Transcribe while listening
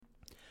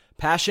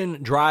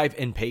Passion, drive,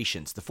 and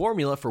patience. The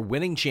formula for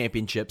winning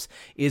championships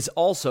is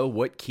also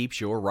what keeps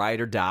your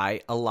ride or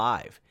die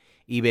alive.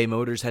 eBay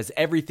Motors has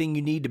everything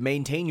you need to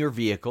maintain your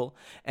vehicle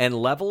and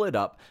level it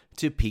up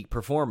to peak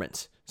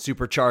performance.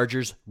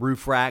 Superchargers,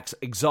 roof racks,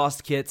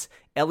 exhaust kits,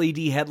 LED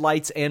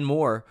headlights, and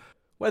more.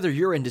 Whether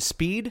you're into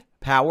speed,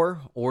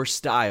 power, or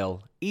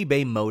style,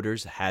 eBay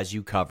Motors has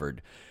you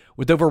covered.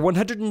 With over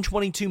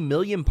 122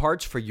 million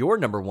parts for your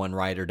number one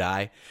ride or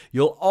die,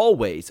 you'll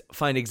always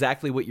find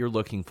exactly what you're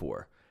looking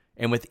for.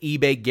 And with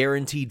eBay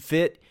Guaranteed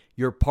Fit,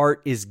 your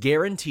part is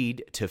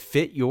guaranteed to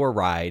fit your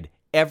ride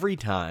every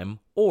time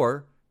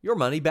or your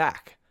money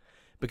back.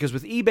 Because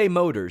with eBay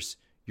Motors,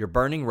 you're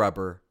burning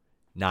rubber,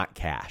 not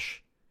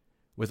cash.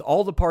 With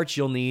all the parts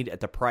you'll need at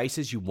the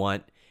prices you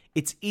want,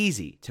 it's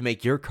easy to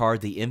make your car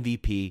the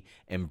MVP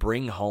and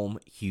bring home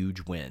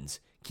huge wins.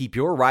 Keep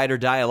your ride or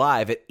die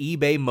alive at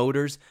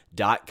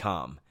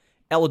ebaymotors.com.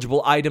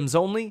 Eligible items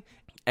only.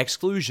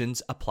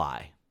 Exclusions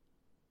apply.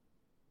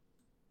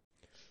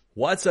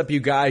 What's up, you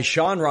guys?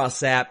 Sean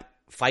Ross Sapp,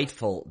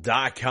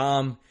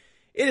 Fightful.com.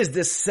 It is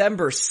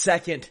December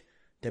 2nd,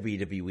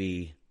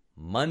 WWE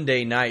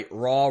Monday Night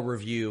Raw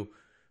review.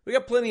 We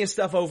got plenty of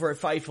stuff over at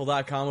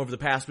Fightful.com over the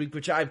past week,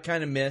 which I've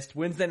kind of missed.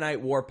 Wednesday Night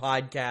War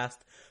podcast,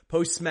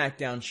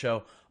 post-SmackDown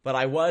show. But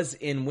I was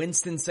in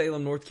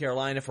Winston-Salem, North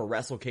Carolina for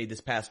WrestleCade this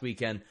past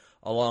weekend,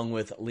 along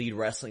with lead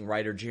wrestling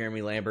writer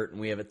Jeremy Lambert,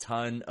 and we have a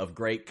ton of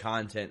great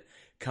content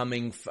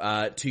coming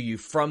to you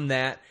from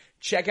that.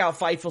 Check out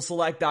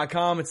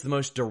FightfulSelect.com. It's the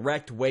most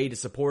direct way to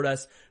support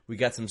us. We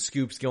got some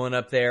scoops going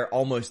up there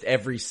almost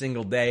every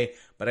single day,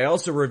 but I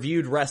also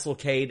reviewed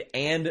WrestleCade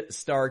and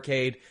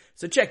Starrcade,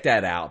 so check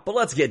that out. But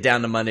let's get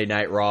down to Monday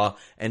Night Raw,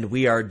 and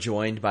we are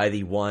joined by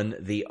the one,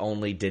 the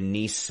only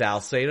Denise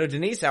Salcedo.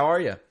 Denise, how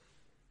are you?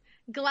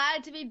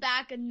 Glad to be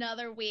back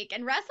another week.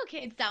 And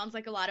WrestleCade sounds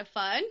like a lot of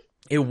fun.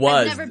 It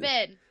was. I've never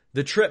been.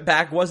 The trip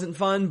back wasn't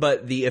fun,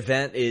 but the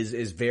event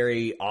is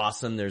very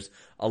awesome. There's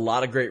a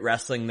lot of great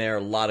wrestling there,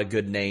 a lot of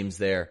good names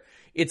there.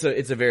 It's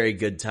a very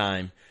good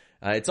time.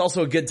 It's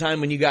also a good time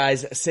when you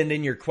guys send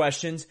in your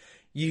questions.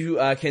 You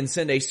can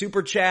send a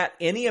super chat,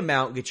 any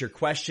amount, get your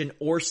question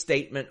or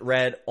statement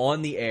read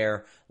on the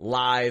air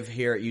live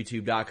here at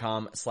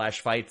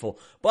youtube.com/Fightful.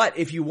 But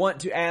if you want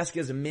to ask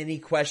as many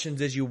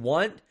questions as you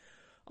want,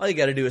 all you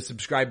got to do is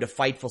subscribe to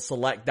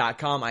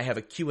FightfulSelect.com. I have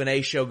a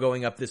Q&A show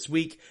going up this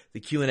week.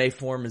 The Q&A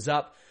form is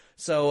up.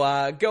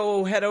 So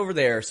go head over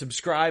there,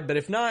 subscribe. But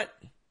if not,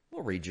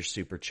 we'll read your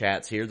super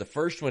chats here. The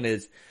first one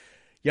is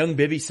Young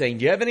Bibby saying,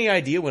 do you have any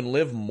idea when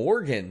Liv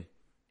Morgan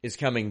is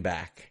coming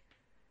back?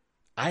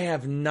 I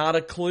have not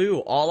a clue.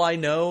 All I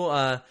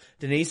know,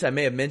 Denise, I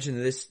may have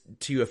mentioned this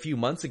to you a few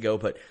months ago,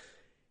 but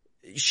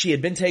she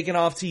had been taken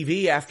off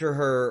TV after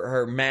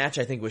her match,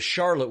 I think with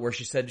Charlotte, where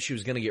she said she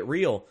was going to get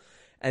real.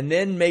 And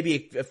then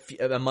maybe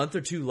a month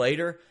or two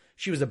later,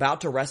 she was about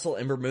to wrestle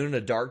Ember Moon in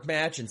a dark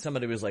match, and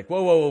somebody was like,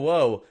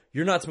 whoa,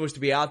 you're not supposed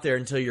to be out there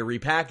until you're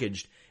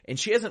repackaged. And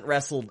she hasn't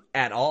wrestled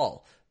at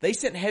all. They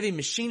sent Heavy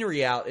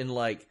Machinery out in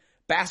like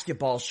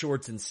basketball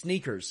shorts and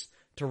sneakers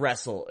to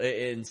wrestle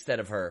instead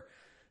of her.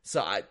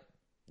 So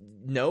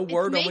no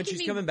word on when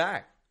she's coming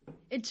back.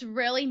 It's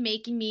really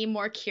making me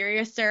more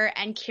curiouser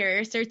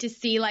to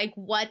see like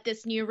what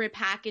this new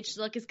repackaged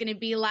look is going to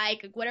be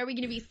like. What are we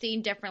going to be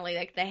seeing differently?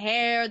 Like the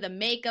hair, the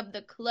makeup,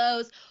 the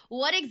clothes.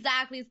 What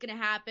exactly is going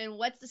to happen?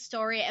 What's the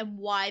story and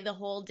why the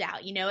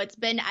holdout? You know, it's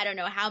been, I don't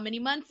know how many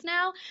months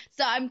now.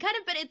 So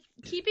but it's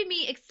keeping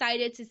me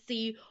excited to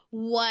see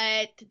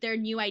what their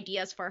new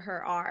ideas for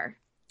her are.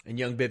 And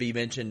Young Bibby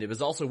mentioned it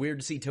was also weird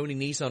to see Tony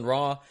Nese on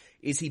Raw.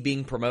 Is he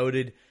being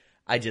promoted?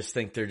 I just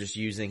think they're just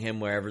using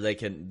him wherever they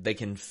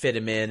can fit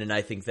him in, and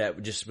I think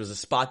that just was a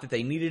spot that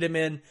they needed him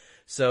in,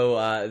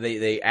 so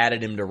they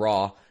added him to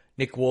Raw.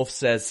 Nick Wolf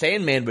says,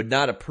 Sandman would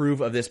not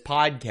approve of this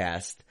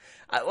podcast.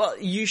 Well,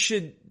 you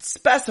should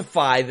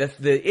specify that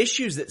the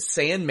issues that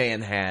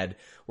Sandman had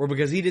were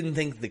because he didn't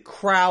think the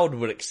crowd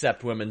would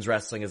accept women's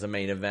wrestling as a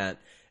main event,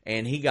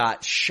 and he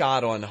got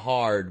shot on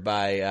hard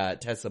by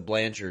Tessa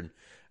Blanchard.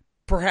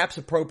 Perhaps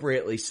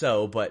appropriately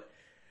so, but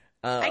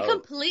I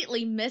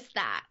completely missed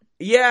that.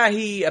 Yeah,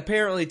 he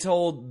apparently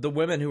told the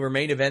women who were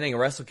main eventing a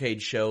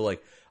WrestleCade show,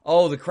 like,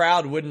 oh, the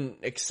crowd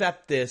wouldn't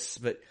accept this,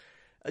 but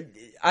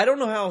I don't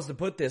know how else to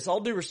put this.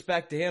 All due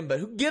respect to him, but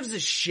who gives a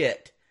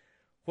shit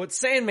what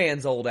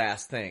Sandman's old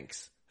ass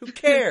thinks? Who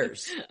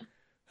cares?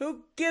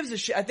 Who gives a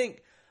shit? I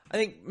think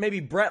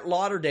maybe Brett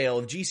Lauderdale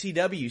of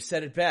GCW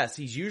said it best.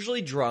 He's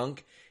usually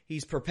drunk.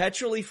 He's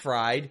perpetually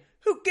fried.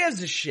 Who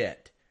gives a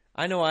shit?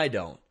 I know I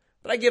don't.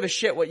 But I give a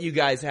shit what you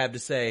guys have to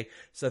say,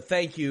 so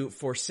thank you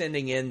for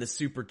sending in the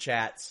super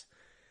chats.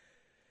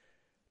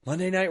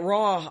 Monday Night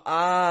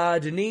Raw,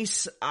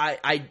 Denise,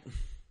 I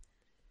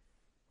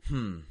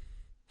think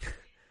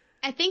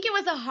it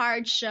was a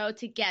hard show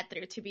to get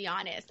through, to be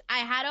honest. I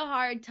had a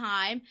hard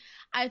time.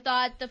 I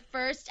thought the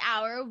first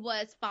hour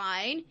was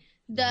fine.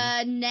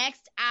 The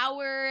next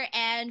hour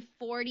and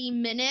 40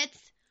 minutes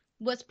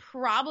was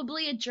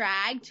probably a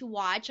drag to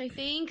watch, I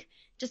think.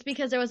 just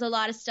because there was a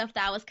lot of stuff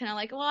that was kind of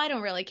like, well, I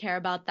don't really care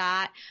about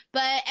that.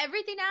 But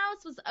everything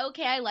else was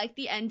okay. I liked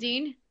the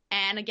ending.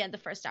 And again, the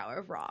first hour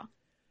of Raw.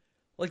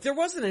 Like, there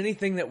wasn't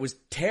anything that was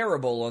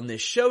terrible on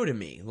this show to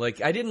me.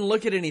 Like, I didn't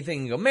look at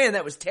anything and go, man,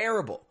 that was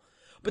terrible.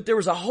 But there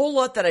was a whole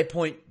lot that I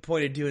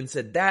pointed to and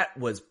said, that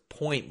was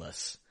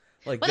pointless.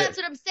 Like, well, that's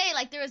what I'm saying.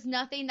 Like, there was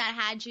nothing that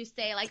had you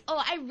say, like, oh,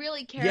 I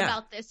really care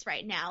about this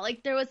right now.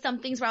 Like, there was some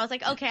things where I was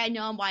like, okay, I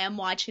know why I'm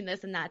watching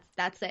this, and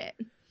that's it.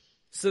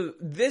 So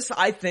this,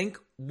 I think,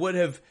 would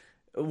have,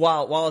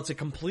 while it's a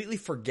completely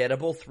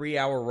forgettable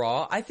 3-hour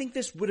Raw, I think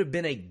this would have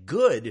been a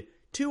good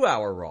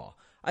 2-hour Raw.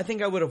 I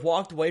think I would have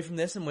walked away from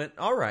this and went,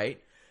 all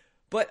right.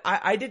 But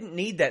I didn't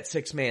need that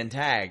 6-man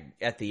tag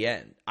at the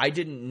end. I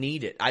didn't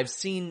need it. I've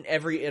seen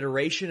every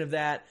iteration of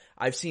that.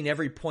 I've seen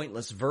every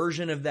pointless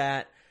version of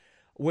that.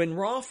 When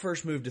Raw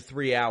first moved to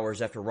 3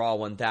 hours after Raw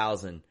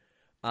 1000,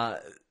 I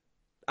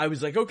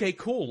was like, okay,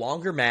 cool,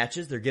 longer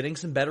matches. They're getting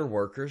some better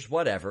workers,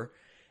 whatever.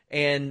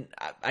 And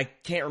I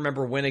can't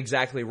remember when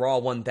exactly Raw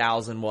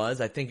 1000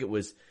 was. I think it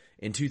was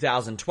in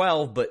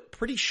 2012, but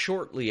pretty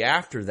shortly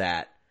after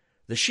that,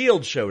 the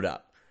Shield showed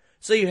up.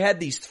 So you had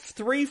these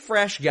 3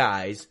 fresh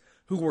guys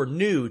who were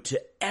new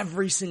to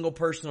every single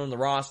person on the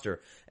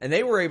roster, and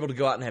they were able to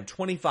go out and have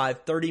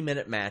 25,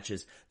 30-minute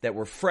matches that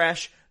were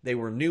fresh, they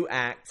were new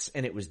acts,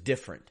 and it was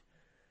different.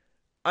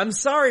 I'm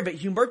sorry, but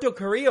Humberto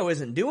Carrillo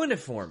isn't doing it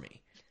for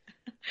me.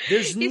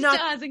 He still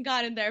hasn't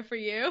gotten there for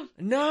you.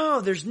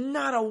 No, there's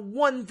not a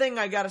one thing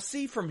I gotta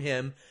see from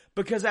him,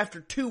 because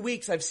after 2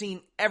 weeks, I've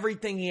seen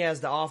everything he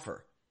has to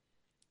offer.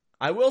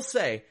 I will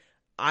say,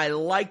 I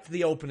liked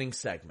the opening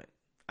segment.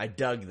 I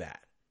dug that.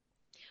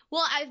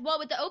 Well,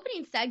 with the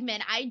opening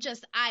segment,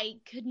 I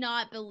could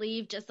not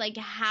believe just like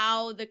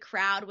how the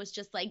crowd was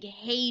just like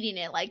hating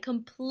it, like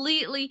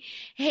completely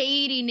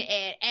hating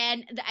it.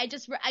 And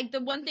the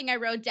one thing I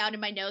wrote down in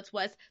my notes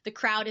was the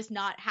crowd is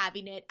not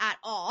having it at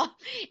all.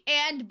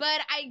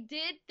 But I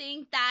did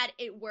think that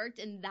it worked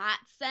in that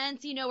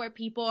sense, where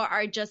people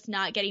are just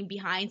not getting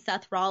behind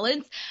Seth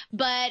Rollins.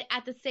 But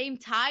at the same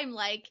time,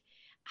 like,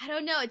 I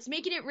don't know, it's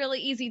making it really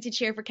easy to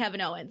cheer for Kevin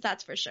Owens.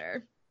 That's for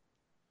sure.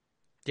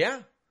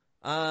 Yeah.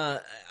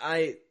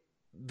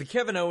 The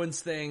Kevin Owens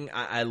thing,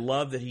 I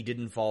love that he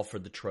didn't fall for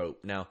the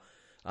trope. Now,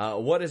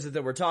 what is it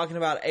that we're talking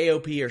about?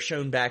 AOP are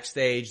shown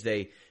backstage.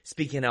 They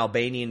speak in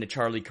Albanian to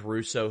Charlie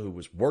Caruso, who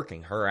was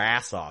working her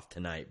ass off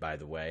tonight, by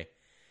the way.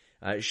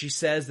 She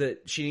says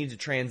that she needs a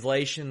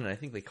translation, and I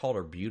think they called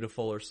her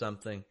beautiful or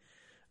something.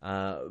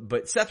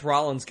 But Seth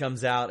Rollins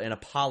comes out and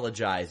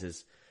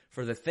apologizes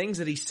for the things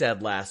that he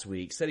said last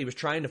week. Said he was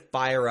trying to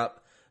fire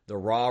up the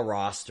Raw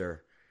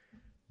roster,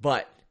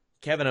 but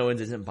Kevin Owens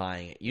isn't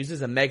buying it.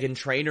 Uses a Meghan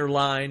Trainor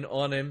line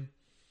on him.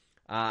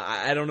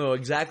 I don't know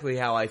exactly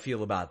how I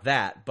feel about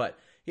that, but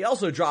he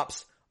also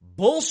drops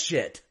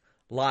bullshit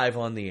live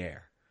on the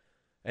air.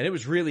 And it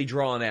was really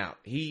drawn out.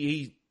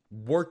 He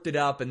worked it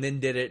up and then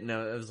did it, and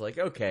I was like,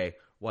 okay,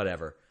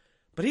 whatever.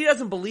 But he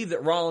doesn't believe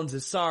that Rollins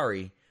is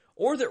sorry,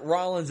 or that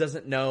Rollins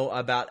doesn't know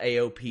about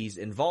AOP's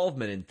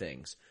involvement in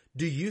things.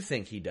 Do you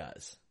think he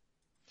does?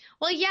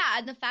 Well, yeah,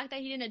 and the fact that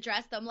he didn't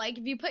address them, like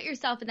if you put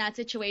yourself in that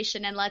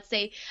situation and let's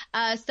say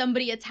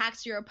somebody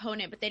attacks your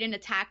opponent, but they didn't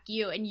attack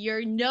you and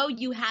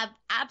you have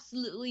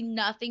absolutely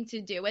nothing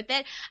to do with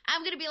it,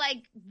 I'm going to be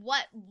like,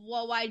 what?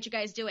 Well, why did you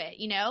guys do it?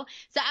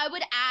 So I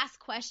would ask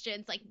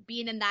questions like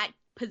being in that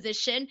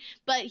position,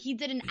 but he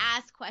didn't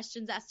ask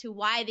questions as to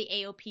why the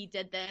AOP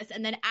did this.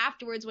 And then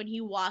afterwards, when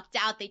he walked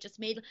out, they just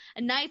made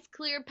a nice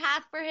clear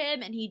path for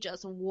him and he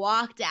just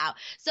walked out.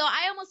 So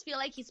I almost feel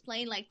like he's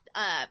playing like,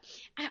 I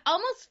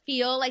almost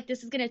feel like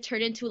this is going to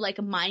turn into like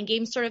a mind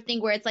game sort of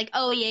thing where it's like,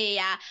 oh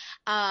yeah.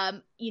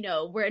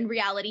 Where in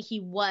reality he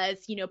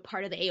was,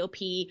 part of the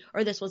AOP,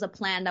 or this was a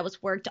plan that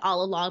was worked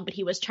all along, but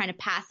he was trying to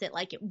pass it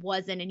like it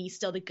wasn't, and he's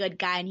still the good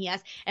guy and he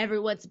has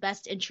everyone's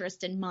best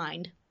interest in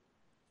mind.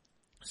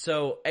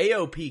 So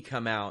AOP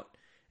come out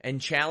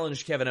and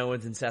challenged Kevin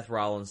Owens and Seth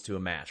Rollins to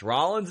a match.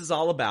 Rollins is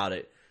all about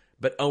it,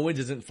 but Owens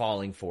isn't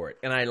falling for it.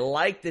 And I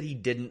like that he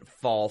didn't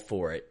fall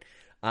for it,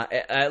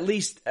 at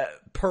least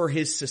per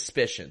his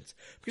suspicions.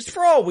 Because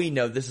for all we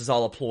know, this is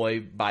all a ploy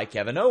by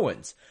Kevin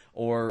Owens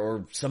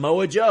or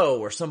Samoa Joe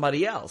or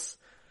somebody else.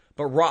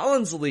 But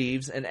Rollins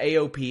leaves and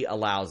AOP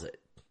allows it.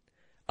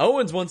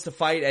 Owens wants to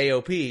fight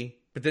AOP,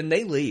 but then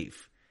they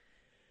leave.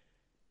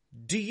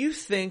 Do you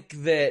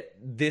think that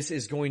this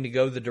is going to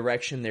go the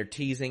direction they're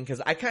teasing? Because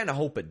I kind of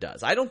hope it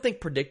does. I don't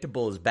think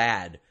predictable is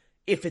bad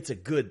if it's a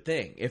good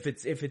thing. If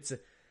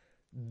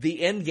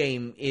the end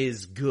game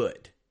is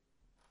good.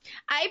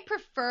 I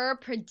prefer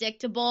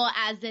predictable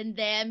as in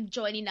them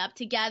joining up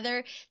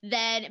together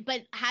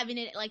but having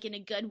it like in a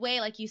good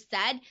way, like you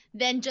said,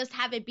 than just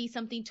have it be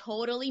something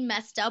totally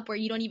messed up where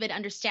you don't even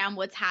understand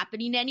what's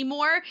happening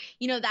anymore,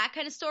 that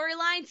kind of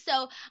storyline.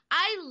 So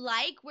I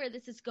like where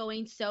this is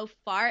going so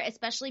far,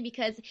 especially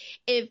because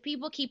if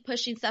people keep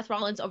pushing Seth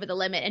Rollins over the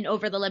limit,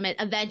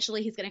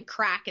 eventually he's going to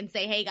crack and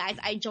say, hey guys,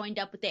 I joined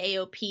up with the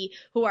AOP,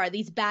 who are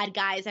these bad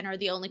guys and are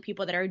the only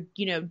people that are,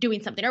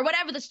 doing something, or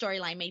whatever the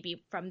storyline may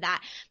be from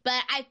that.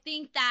 But I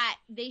think that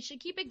they should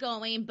keep it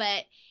going.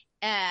 But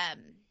I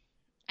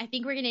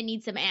think we're gonna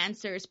need some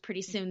answers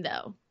pretty soon,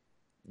 though.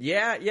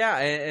 Yeah,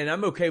 and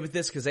I'm okay with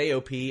this because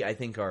AOP, I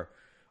think, are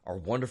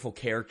wonderful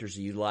characters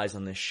to utilize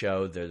on this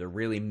show. They're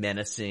really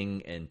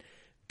menacing and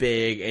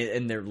big,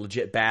 and they're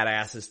legit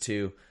badasses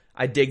too.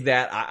 I dig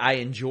that. I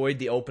enjoyed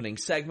the opening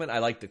segment. I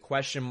like the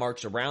question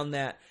marks around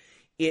that.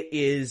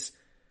 It's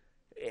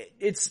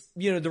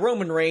the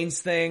Roman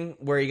Reigns thing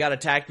where he got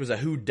attacked was a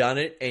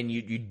whodunit and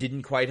you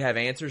didn't quite have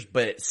answers,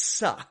 but it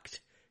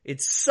sucked.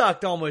 It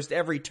sucked almost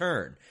every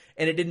turn,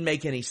 and it didn't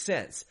make any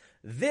sense.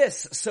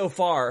 This, so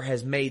far,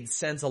 has made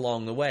sense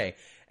along the way.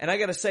 And I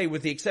gotta say,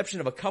 with the exception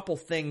of a couple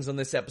things on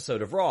this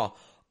episode of Raw,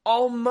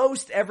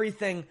 almost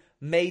everything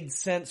made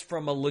sense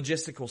from a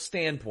logistical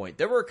standpoint.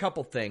 There were a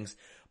couple things,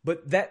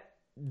 but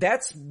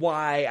that's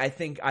why I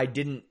think I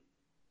didn't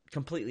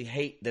completely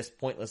hate this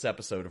pointless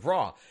episode of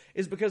Raw,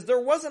 is because there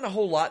wasn't a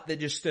whole lot that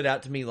just stood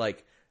out to me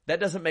like, that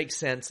doesn't make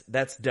sense,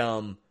 that's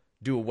dumb,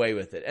 do away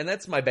with it. And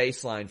that's my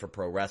baseline for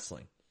pro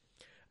wrestling.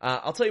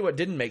 I'll tell you what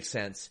didn't make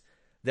sense.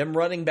 Them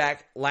running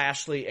back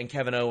Lashley and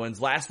Kevin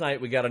Owens. Last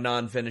night we got a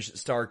non-finish at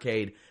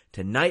Starrcade.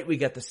 Tonight we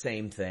got the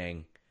same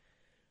thing.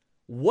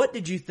 What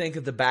did you think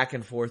of the back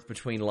and forth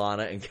between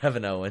Lana and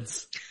Kevin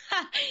Owens?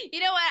 You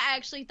know what? I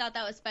actually thought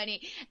that was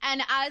funny.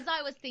 And as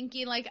I was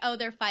thinking, like, oh,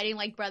 they're fighting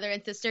like brother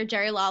and sister,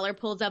 Jerry Lawler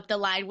pulls up the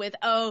line with,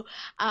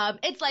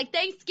 it's like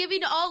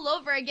Thanksgiving all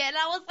over again. And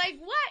I was like,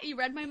 what? You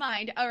read my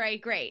mind. All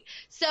right, great.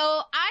 So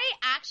I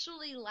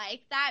actually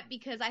like that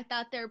because I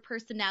thought their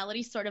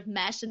personalities sort of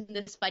meshed in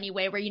this funny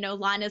way where,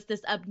 Lana's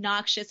this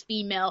obnoxious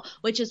female,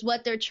 which is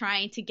what they're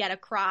trying to get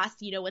across,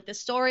 with the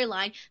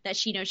storyline that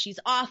she's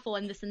awful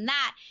and this and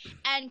that.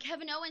 And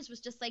Kevin Owens was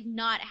just like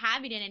not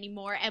having it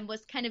anymore and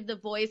was kind of the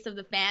voice of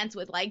the fans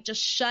with like,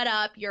 just shut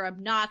up, you're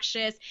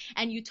obnoxious,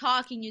 and you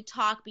talk,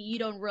 but you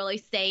don't really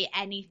say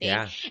anything.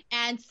 Yeah.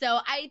 And so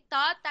I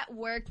thought that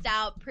worked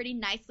out pretty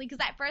nicely because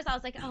at first I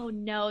was like, oh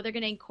no, they're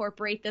going to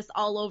incorporate this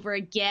all over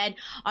again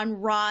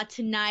on Raw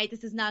tonight.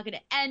 This is not going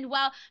to end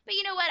well. But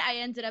you know what? I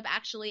ended up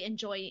actually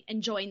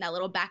enjoying that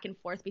little back and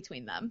forth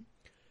between them.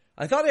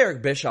 I thought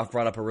Eric Bischoff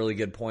brought up a really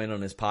good point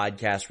on his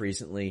podcast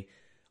recently.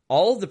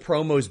 All of the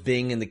promos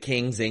being in the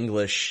King's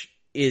English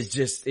is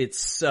just, it's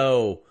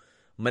so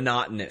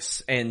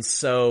monotonous and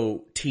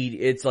so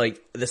it's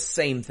like the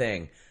same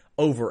thing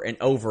over and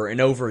over and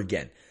over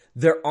again.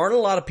 There aren't a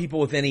lot of people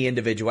with any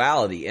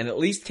individuality, and at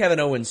least Kevin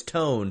Owens'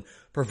 tone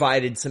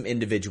provided some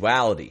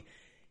individuality.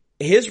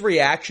 His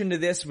reaction to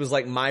this was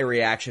like my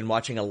reaction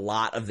watching a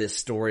lot of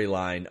this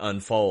storyline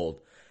unfold.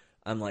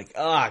 I'm like,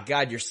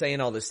 God, you're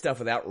saying all this stuff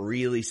without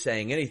really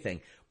saying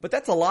anything. But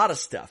that's a lot of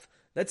stuff.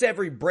 That's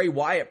every Bray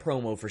Wyatt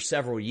promo for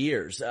several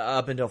years,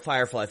 up until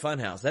Firefly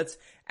Funhouse. That's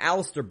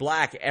Aleister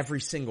Black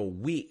every single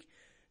week,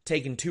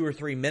 taking 2 or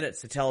 3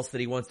 minutes to tell us that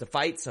he wants to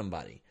fight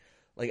somebody.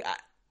 Like,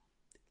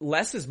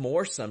 less is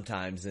more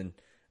sometimes, and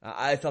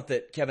I thought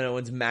that Kevin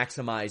Owens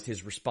maximized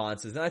his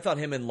responses, and I thought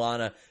him and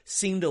Lana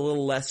seemed a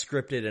little less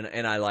scripted,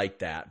 and I liked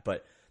that.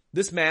 But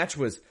this match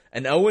was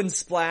an Owens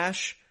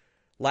splash,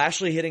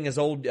 Lashley hitting his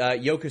old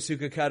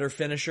Yokosuka cutter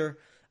finisher,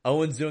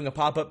 Owens doing a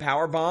pop-up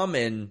powerbomb,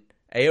 and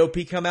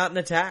AOP come out and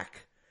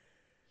attack.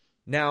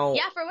 Now,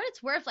 yeah, for what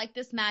it's worth, like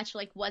this match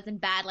like wasn't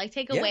bad. Like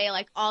take away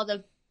like all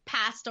the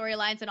past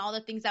storylines and all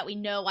the things that we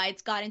know why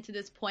it's gotten to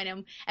this point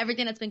and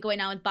everything that's been going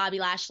on with Bobby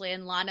Lashley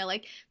and Lana.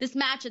 Like this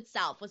match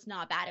itself was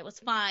not bad. It was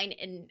fine,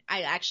 and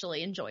I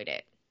actually enjoyed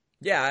it.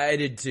 Yeah, I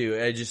did too.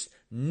 I just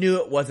knew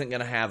it wasn't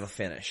going to have a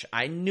finish.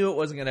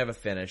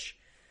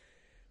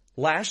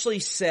 Lashley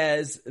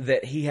says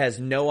that he has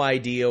no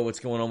idea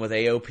what's going on with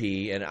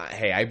AOP, and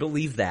hey, I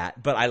believe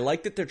that, but I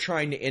like that they're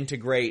trying to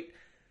integrate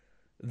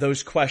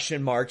those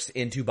question marks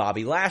into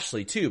Bobby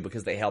Lashley too,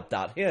 because they helped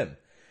out him.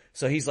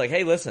 So he's like,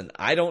 hey, listen,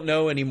 I don't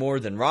know any more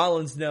than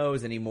Rollins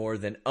knows, any more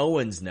than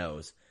Owens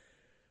knows.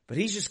 But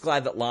he's just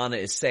glad that Lana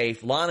is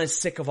safe. Lana's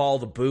sick of all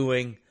the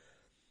booing.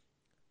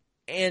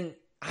 And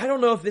I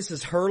don't know if this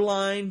is her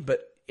line,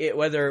 but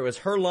whether it was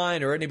her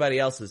line or anybody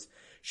else's,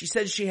 she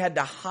said she had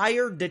to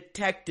hire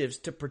detectives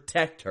to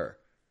protect her.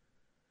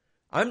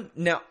 I've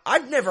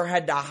never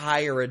had to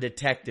hire a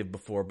detective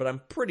before, but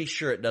I'm pretty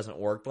sure it doesn't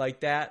work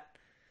like that.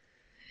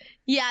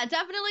 Yeah, it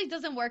definitely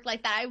doesn't work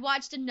like that. I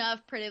watched enough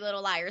Pretty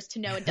Little Liars to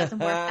know it doesn't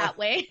work that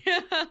way.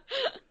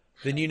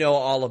 Then you know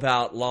all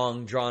about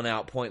long,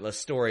 drawn-out,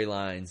 pointless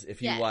storylines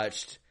if you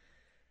watched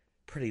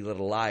Pretty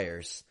Little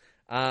Liars.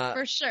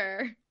 For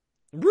sure.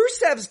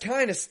 Rusev's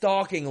kind of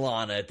stalking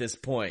Lana at this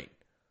point.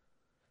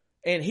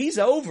 And he's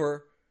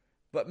over,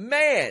 but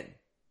man,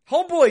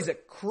 homeboy's a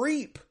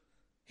creep.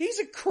 He's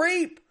a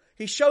creep.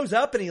 He shows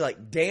up and he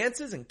like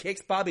dances and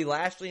kicks Bobby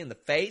Lashley in the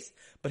face,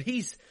 but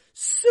he's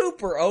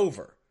super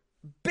over.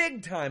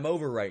 Big time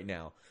over right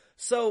now.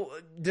 So,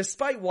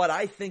 despite what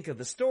I think of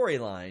the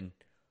storyline,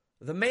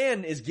 the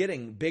man is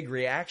getting big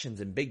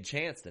reactions and big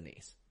chants,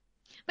 Denise.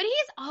 But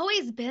he's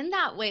always been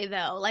that way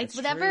though. Like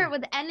That's true.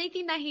 with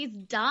anything that he's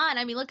done.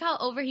 I mean, look how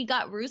over he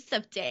got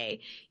Rusev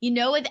Day. You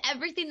know, with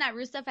everything that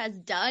Rusev has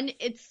done,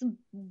 it's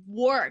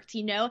worked,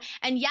 you know?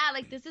 And yeah,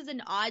 like this is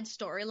an odd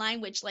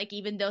storyline, which like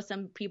even though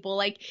some people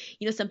like,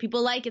 you know, some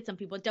people like it, some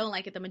people don't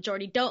like it, the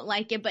majority don't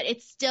like it, but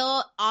it's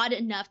still odd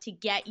enough to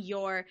get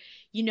your,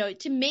 you know,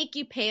 to make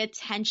you pay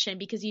attention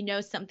because you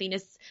know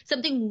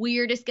something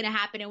weird is gonna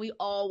happen and we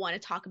all want to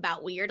talk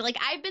about weird. Like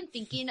I've been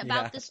thinking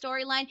about Yeah. the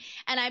storyline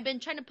and I've been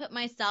trying to put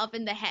myself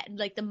in the head,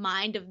 like the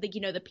mind of the,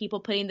 you know, the people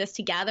putting this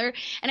together.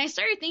 And I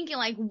started thinking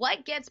like,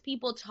 what gets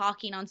people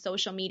talking on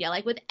social media?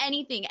 Like with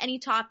anything, any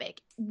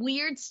topic,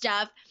 weird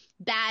stuff,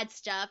 bad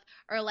stuff,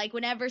 or like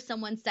whenever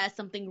someone says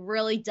something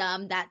really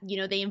dumb that, you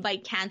know, they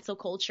invite cancel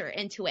culture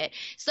into it.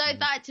 So I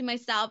thought to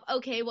myself,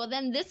 okay, well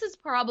then this is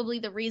probably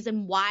the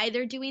reason why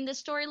they're doing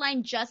this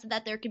storyline, just so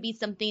that there could be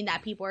something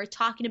that people are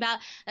talking about,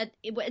 that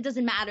it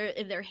doesn't matter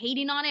if they're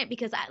hating on it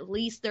because at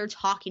least they're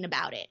talking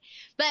about it.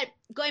 But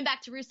going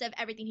back to Rusev,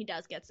 everything he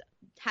does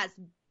has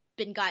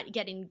been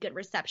getting good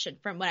reception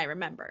from what I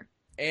remember.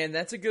 And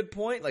that's a good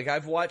point. Like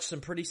I've watched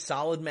some pretty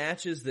solid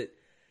matches that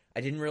I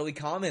didn't really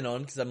comment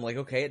on because I'm like,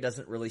 okay, it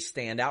doesn't really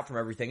stand out from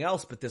everything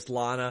else. But this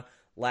Lana,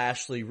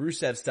 Lashley,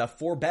 Rusev stuff,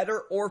 for better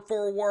or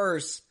for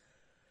worse,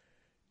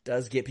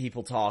 does get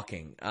people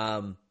talking.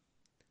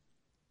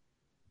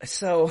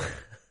 So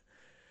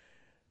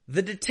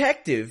the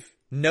detective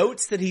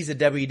notes that he's a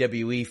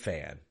WWE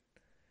fan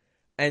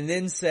and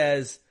then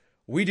says,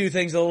 we do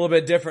things a little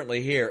bit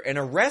differently here, and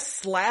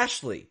arrests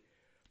Lashley.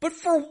 But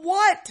for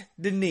what,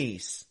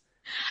 Denise?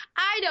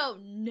 I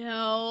don't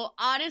know.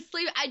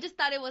 Honestly, I just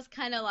thought it was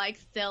kind of like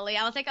silly.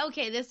 I was like,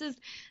 okay, this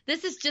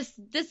is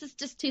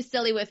just too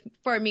silly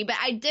for me. But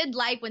I did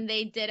like when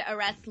they did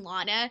arrest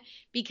Lana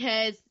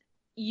because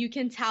you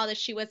can tell that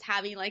she was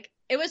having like,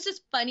 it was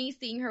just funny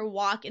seeing her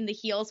walk in the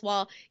heels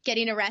while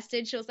getting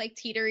arrested. She was like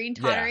teetering,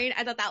 tottering. Yeah.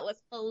 I thought that was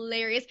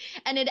hilarious.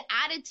 And it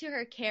added to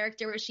her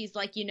character where she's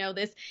like, you know,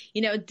 this,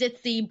 you know,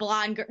 ditzy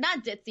blonde girl,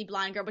 not ditzy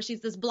blonde girl, but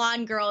she's this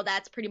blonde girl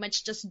that's pretty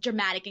much just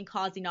dramatic and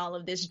causing all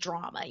of this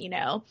drama, you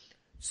know?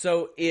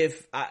 So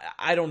if,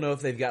 I don't know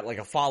if they've got like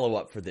a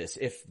follow-up for this.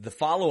 If the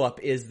follow-up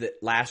is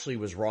that Lashley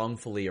was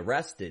wrongfully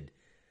arrested,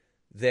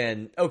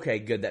 then okay,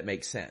 good, that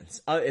makes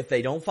sense. If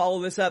they don't follow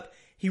this up,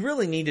 he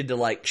really needed to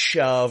like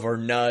shove or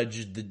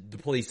nudge the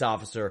police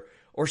officer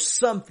or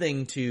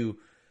something to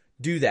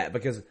do that,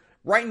 because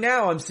right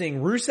now I'm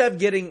seeing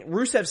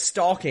Rusev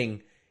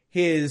stalking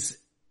his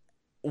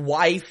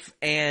wife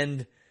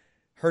and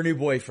her new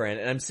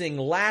boyfriend, and I'm seeing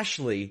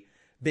Lashley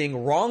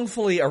being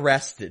wrongfully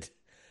arrested.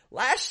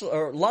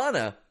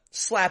 Lana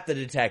slapped the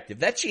detective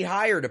that she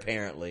hired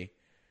apparently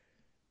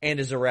and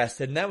is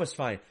arrested, and that was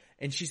fine.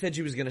 And she said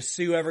she was going to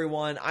sue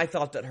everyone. I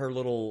thought that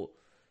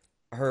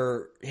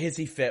her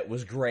hissy fit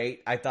was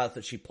great. I thought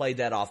that she played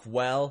that off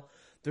well.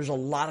 There's a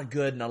lot of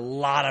good and a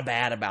lot of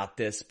bad about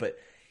this, but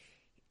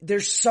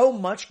there's so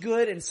much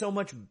good and so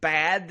much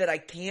bad that I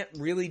can't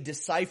really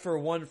decipher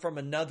one from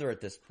another at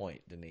this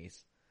point,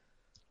 Denise.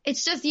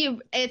 It's just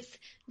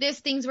there's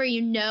things where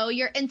you know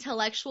your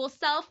intellectual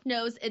self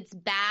knows it's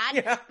bad,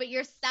 Yeah. but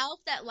your self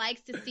that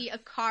likes to see a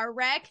car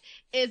wreck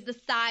is the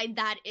side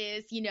that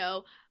is, you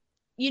know,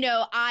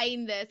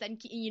 eyeing this and,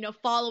 you know,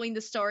 following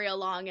the story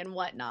along and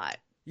whatnot.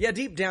 Yeah,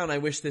 deep down I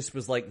wish this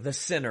was like The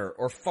Sinner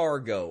or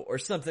Fargo or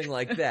something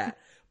like that.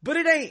 But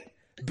it ain't.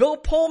 Bill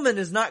Pullman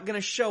is not going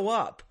to show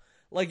up.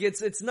 Like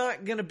it's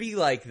not going to be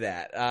like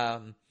that.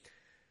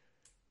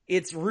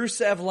 It's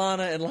Rusev,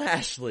 Lana, and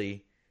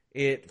Lashley.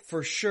 It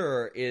for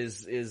sure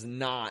is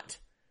not.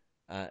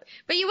 But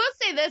you will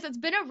say this, it's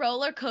been a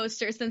roller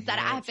coaster since that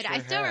happened. Sure I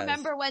still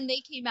remember when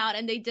they came out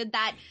and they did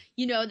that,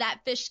 you know,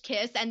 that fish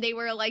kiss, and they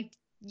were like,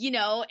 you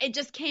know, it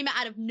just came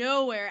out of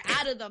nowhere,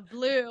 out of the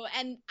blue.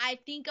 And I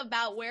think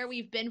about where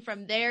we've been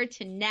from there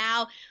to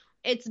now.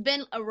 It's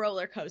been a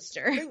roller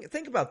coaster.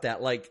 Think about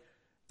that. Like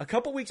a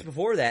couple weeks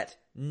before that,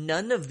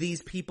 none of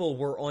these people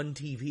were on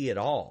TV at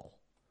all.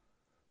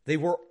 They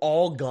were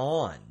all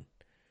gone.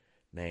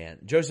 Man,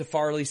 Joseph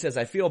Farley says,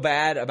 I feel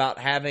bad about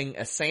having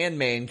a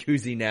Sandman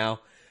koozie now.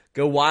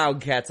 Go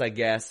Wildcats, I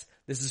guess.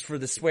 This is for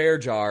the swear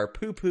jar.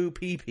 Poo poo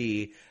pee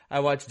pee.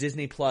 I watch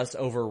Disney Plus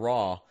over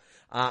Raw.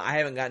 I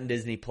haven't gotten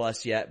Disney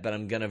Plus yet, but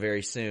I'm gonna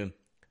very soon.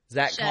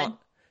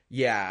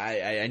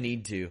 I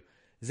need to.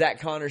 Zach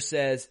Connor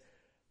says,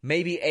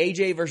 maybe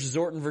AJ versus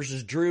Orton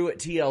versus Drew at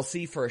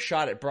TLC for a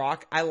shot at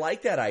Brock. I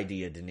like that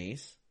idea,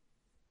 Denise.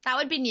 That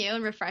would be new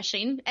and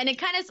refreshing. And it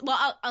kind of,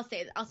 well, I'll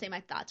say my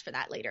thoughts for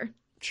that later.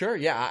 Sure,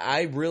 yeah,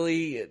 I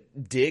really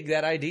dig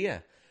that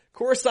idea.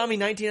 Korosami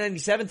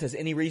 1997 says,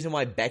 any reason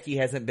why Becky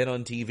hasn't been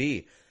on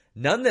TV?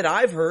 None that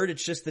I've heard.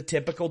 It's just the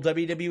typical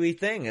WWE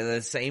thing. And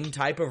the same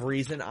type of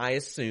reason, I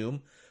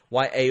assume,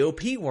 why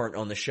AOP weren't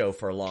on the show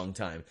for a long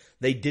time.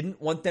 They didn't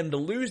want them to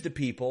lose to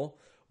people,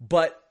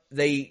 but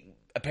they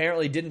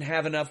apparently didn't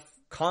have enough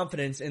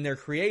confidence in their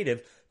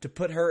creative to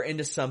put her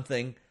into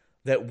something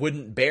that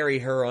wouldn't bury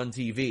her on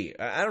TV.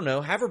 I don't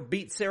know. Have her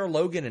beat Sarah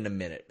Logan in a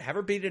minute. Have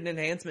her beat an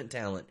enhancement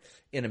talent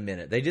in a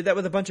minute. They did that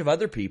with a bunch of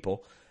other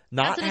people.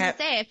 That's what I was gonna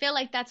say. I feel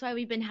like that's why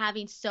we've been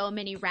having so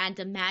many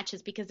random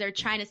matches, because they're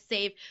trying to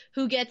save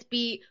who gets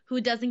beat, who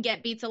doesn't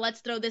get beat. So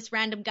let's throw this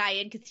random guy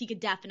in because he could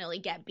definitely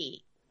get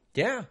beat.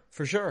 Yeah,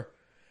 for sure.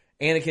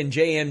 Anakin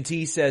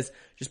JMT says,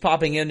 just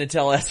popping in to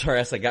tell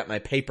SRS I got my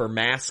paper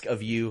mask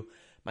of you.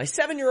 My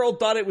 7-year-old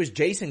thought it was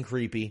Jason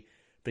Creepy,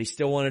 but he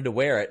still wanted to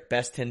wear it.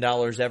 Best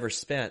 $10 ever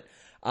spent.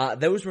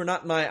 Those were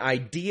not my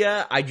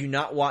idea. I do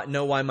not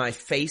know why my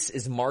face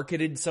is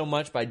marketed so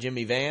much by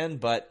Jimmy Van,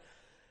 but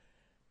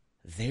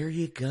there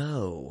you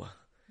go.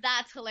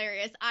 That's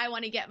hilarious. I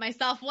want to get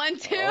myself one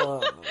too.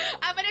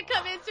 I'm gonna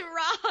come into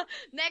Raw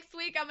next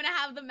week. I'm gonna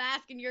have the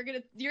mask, and you're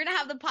gonna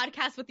have the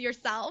podcast with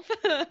yourself.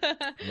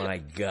 My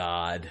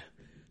God.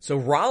 So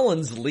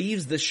Rollins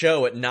leaves the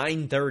show at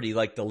 9:30,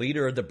 like the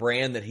leader of the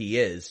brand that he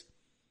is.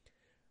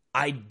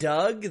 I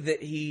dug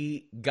that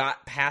he got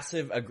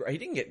he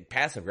didn't get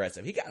passive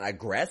aggressive. He got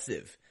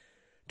aggressive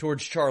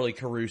towards Charlie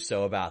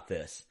Caruso about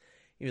this.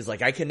 He was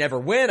like, I can never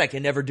win. I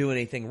can never do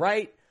anything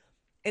right.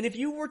 And if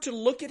you were to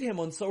look at him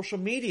on social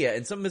media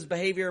and some of his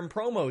behavior and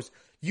promos,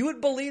 you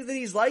would believe that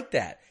he's like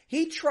that.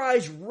 He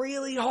tries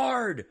really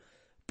hard,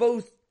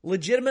 both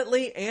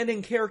legitimately and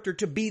in character,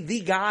 to be the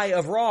guy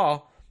of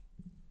Raw.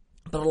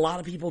 But a lot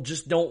of people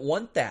just don't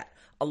want that.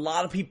 A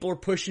lot of people are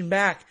pushing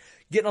back,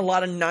 getting a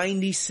lot of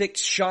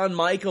 96 Shawn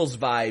Michaels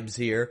vibes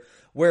here,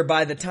 where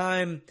by the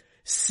time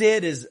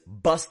Sid is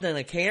busting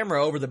a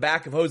camera over the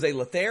back of Jose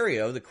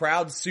Lothario, the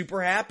crowd's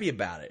super happy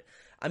about it.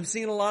 I'm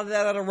seeing a lot of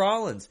that out of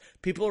Rollins.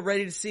 People are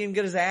ready to see him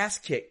get his ass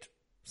kicked,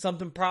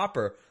 something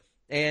proper,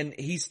 and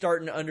he's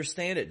starting to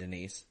understand it,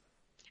 Denise.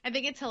 I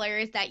think it's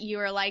hilarious that you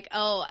were like,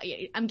 oh,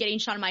 I'm getting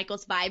Shawn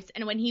Michaels vibes.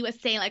 And when he was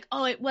saying like,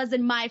 oh, it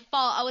wasn't my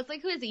fault, I was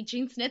like, who is he,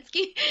 Gene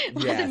Snitsky? It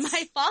wasn't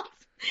my fault.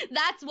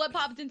 That's what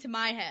popped into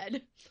my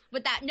head.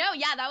 But that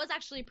was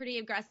actually pretty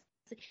aggressive.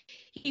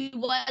 He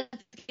was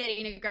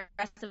getting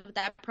aggressive with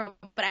that promo,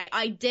 but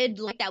I did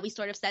like that we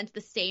sort of sensed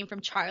the same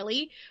from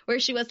Charlie, where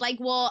she was like,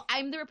 well,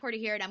 I'm the reporter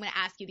here and I'm going to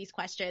ask you these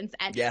questions.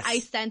 And yes. I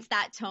sensed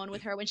that tone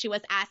with her when she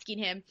was asking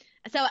him.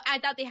 So I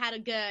thought they had a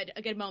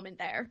good moment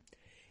there.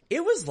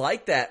 It was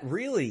like that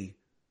really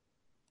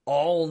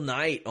all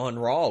night on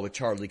Raw with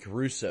Charlie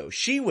Caruso.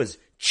 She was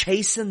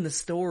chasing the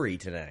story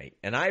tonight,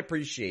 and I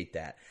appreciate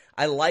that.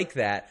 I like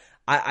that.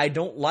 I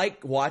don't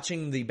like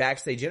watching the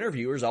backstage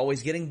interviewers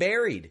always getting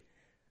buried.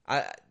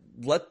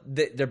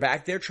 They're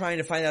back there trying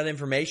to find out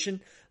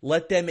information.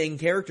 Let them in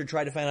character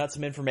try to find out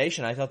some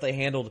information. I thought they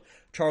handled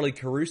Charlie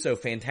Caruso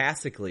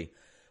fantastically,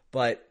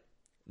 but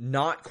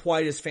not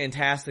quite as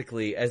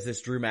fantastically as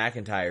this Drew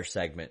McIntyre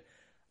segment.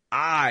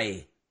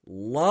 I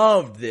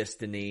loved this,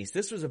 Denise.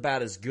 This was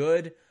about as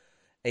good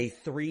a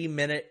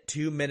 3-minute,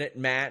 2-minute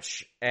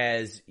match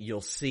as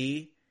you'll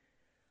see.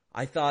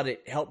 I thought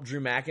it helped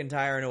Drew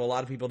McIntyre. I know a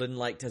lot of people didn't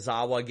like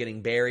Tozawa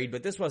getting buried,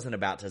 but this wasn't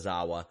about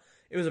Tozawa.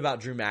 It was about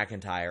Drew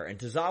McIntyre, and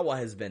Tozawa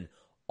has been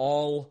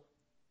all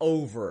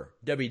over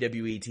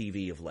WWE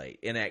TV of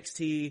late.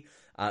 NXT,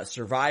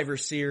 Survivor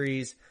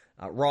Series,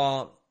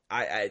 Raw.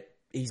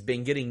 He's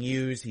been getting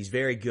used. He's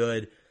very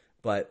good,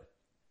 but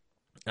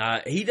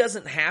he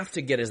doesn't have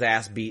to get his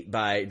ass beat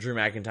by Drew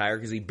McIntyre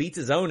because he beats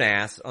his own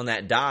ass on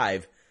that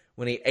dive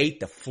when he ate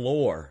the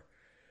floor.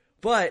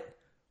 But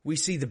we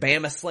see the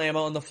Bama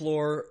Slamma on the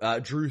floor.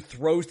 Drew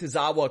throws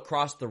Tozawa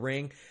across the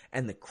ring,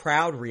 and the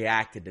crowd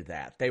reacted to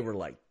that. They were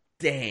like,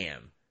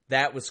 damn,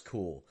 that was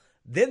cool.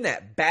 Then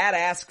that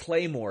badass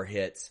Claymore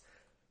hits.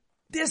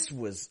 This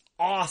was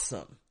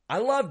awesome. I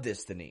love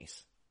this,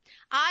 Denise.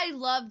 I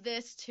love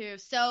this too.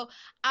 So,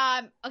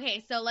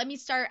 okay, so let me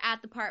start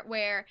at the part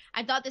where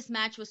I thought this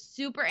match was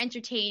super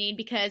entertaining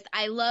because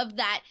I love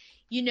that,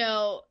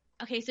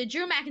 okay, so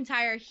Drew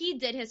McIntyre, he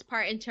did his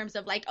part in terms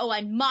of like, oh,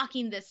 I'm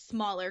mocking this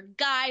smaller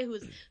guy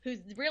who's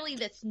really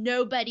this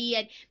nobody,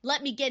 and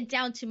let me get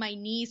down to my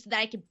knees so that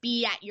I could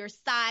be at your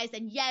size,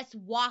 and yes,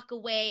 walk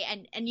away,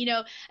 and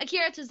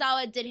Akira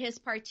Tozawa did his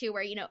part too,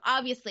 where,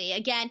 obviously,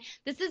 again,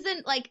 this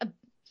isn't like a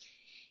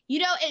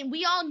and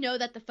we all know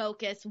that the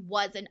focus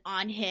wasn't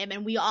on him,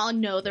 and we all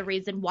know the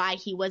reason why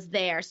he was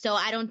there. So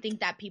I don't think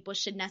that people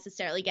should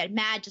necessarily get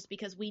mad just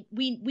because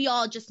we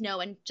all just know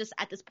and just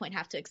at this point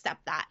have to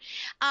accept that.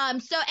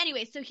 So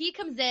anyway, so he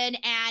comes in,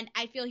 and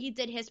I feel he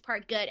did his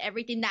part good.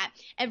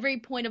 Every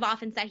point of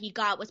offense that he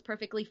got was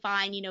perfectly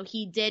fine.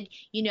 He did,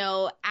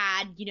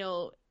 add,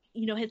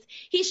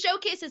 he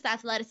showcased his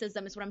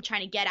athleticism is what I'm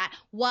trying to get at,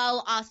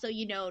 while also,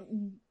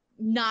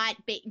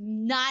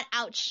 not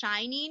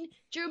outshining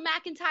Drew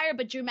McIntyre,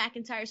 but Drew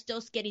McIntyre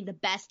still getting the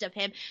best of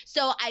him.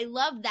 So I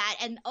love that.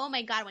 And oh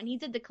my God, when he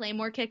did the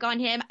Claymore kick on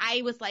him,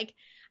 I was like,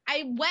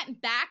 I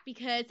went back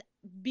because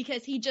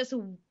he just, I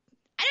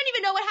don't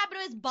even know what happened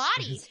to his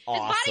body. His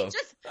body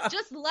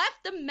just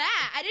left the mat.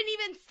 I didn't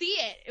even see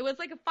it. It was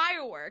like a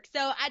firework. So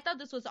I thought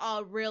this was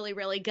all really,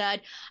 really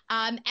good.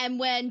 And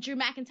when Drew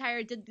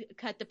McIntyre did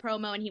cut the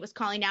promo and he was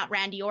calling out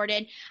Randy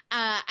Orton,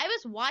 I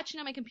was watching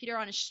on my computer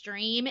on a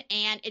stream,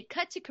 and it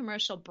cut to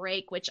commercial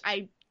break, which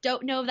I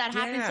don't know if that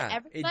happens to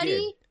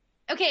everybody.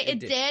 Okay, it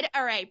did.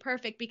 All right,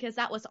 perfect, because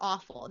that was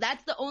awful.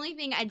 That's the only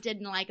thing I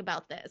didn't like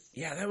about this.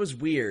 Yeah, that was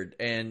weird.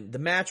 And the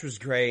match was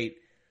great.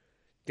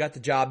 Got the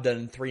job done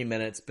in 3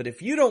 minutes. But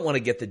if you don't want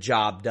to get the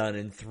job done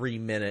in 3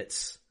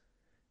 minutes,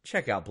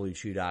 check out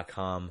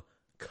BlueChew.com.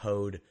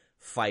 Code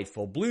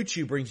FIGHTFUL. Blue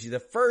Chew brings you the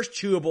first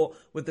chewable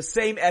with the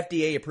same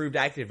FDA-approved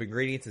active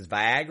ingredients as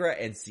Viagra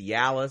and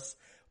Cialis.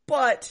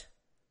 But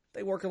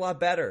they work a lot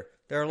better.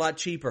 They're a lot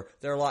cheaper.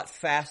 They're a lot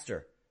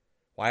faster.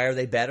 Why are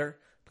they better?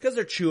 Because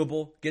they're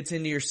chewable, gets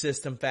into your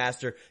system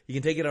faster. You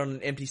can take it on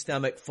an empty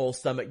stomach, full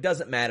stomach,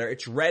 doesn't matter.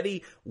 It's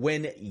ready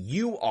when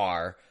you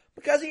are.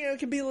 Because, it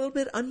can be a little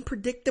bit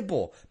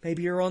unpredictable.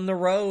 Maybe you're on the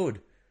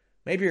road.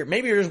 Maybe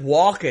you're just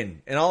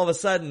walking, and all of a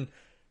sudden,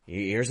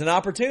 here's an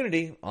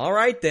opportunity. All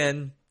right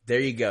then. There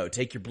you go.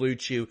 Take your Blue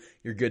Chew.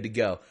 You're good to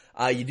go.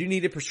 You do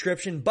need a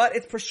prescription, but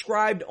it's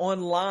prescribed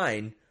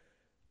online,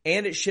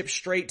 and it ships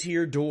straight to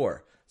your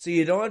door. So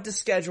you don't have to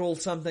schedule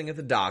something at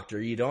the doctor.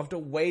 You don't have to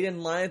wait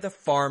in line at the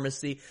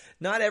pharmacy.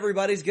 Not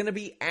everybody's going to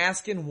be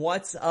asking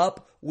what's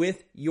up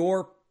with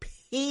your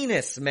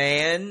penis,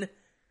 man.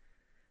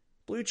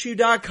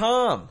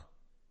 BlueChew.com.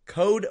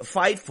 Code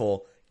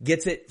FIGHTFUL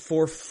gets it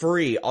for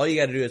free. All you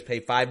got to do is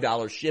pay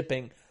 $5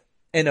 shipping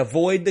and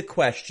avoid the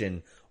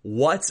question,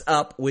 what's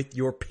up with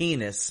your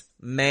penis,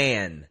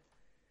 man?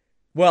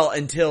 Well,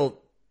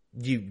 until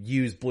you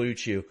use Blue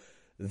Chew.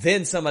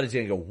 Then somebody's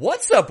going to go,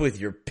 what's up with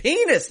your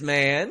penis,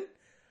 man?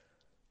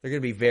 They're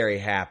going to be very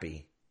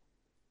happy.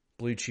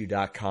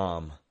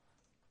 BlueChew.com.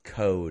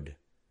 Code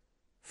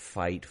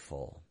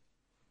FIGHTFUL.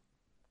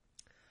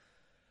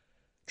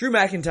 Drew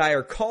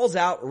McIntyre calls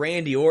out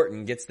Randy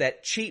Orton, gets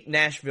that cheap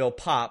Nashville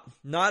pop.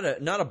 Not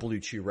a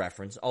Blue Chew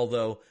reference,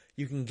 although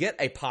you can get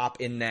a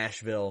pop in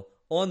Nashville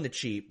on the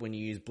cheap when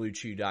you use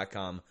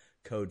BlueChew.com.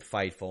 Code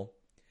FIGHTFUL.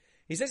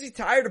 He says he's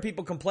tired of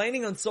people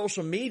complaining on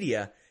social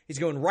media. He's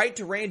going right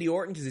to Randy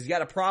Orton because he's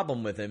got a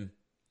problem with him.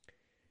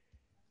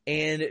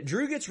 And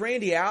Drew gets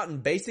Randy out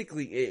and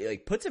basically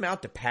puts him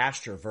out to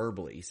pasture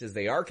verbally. He says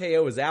the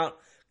RKO is out,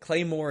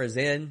 Claymore is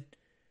in.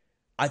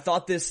 I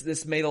thought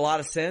this made a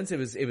lot of sense. It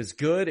was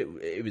good.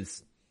 It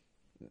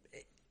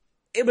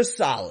was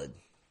solid.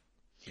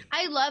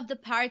 I love the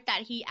part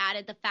that he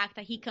added, the fact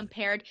that he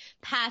compared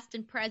past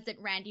and present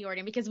Randy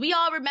Orton, because we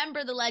all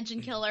remember the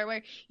Legend Killer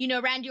where,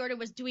 Randy Orton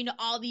was doing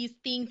all these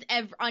things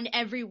on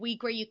every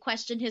week where you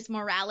question his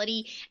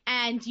morality.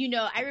 And,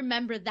 I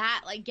remember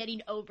that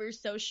getting over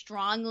so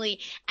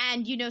strongly.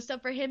 And, so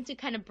for him to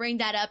kind of bring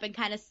that up and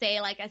kind of say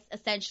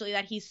essentially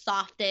that he's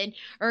softened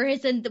or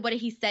isn't, what did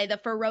he say, the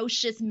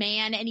ferocious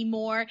man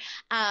anymore.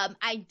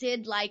 I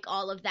did like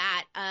all of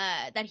that,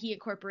 that he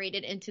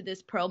incorporated into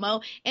this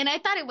promo. And I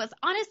thought it was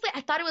honestly,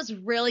 I thought it was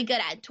really good.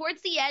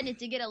 Towards the end, it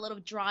did get a little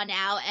drawn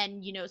out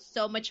and,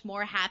 so much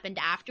more happened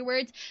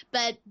afterwards.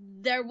 But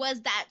there was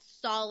that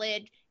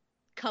solid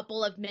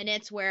couple of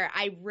minutes where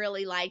I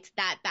really liked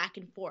that back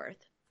and forth.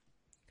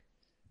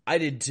 I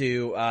did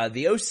too.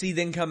 The OC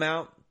then come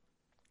out.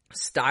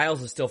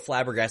 Styles is still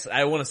flabbergasted.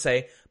 I want to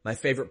say my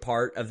favorite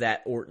part of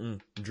that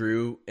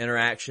Orton-Drew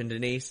interaction,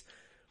 Denise,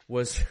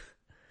 was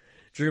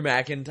Drew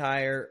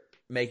McIntyre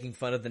making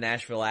fun of the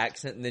Nashville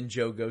accent, and then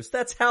Joe goes,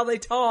 "That's how they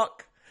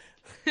talk."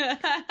 When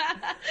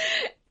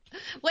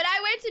I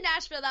went to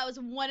Nashville, that was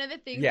one of the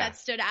things that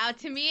stood out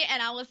to me,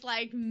 and I was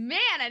like, man,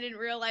 I didn't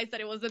realize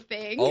that it was a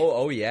thing.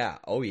 Oh yeah.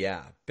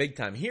 Big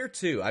time. Here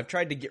too, I've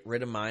tried to get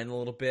rid of mine a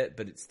little bit,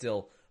 but it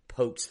still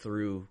pokes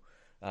through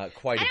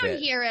quite a bit. I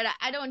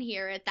don't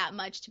hear it that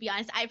much, to be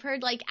honest. I've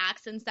heard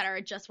accents that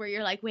are just where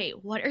you're like,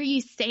 wait, what are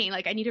you saying?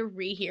 I need to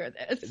rehear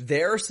this.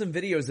 There are some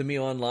videos of me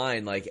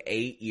online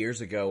 8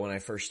 years ago when I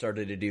first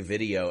started to do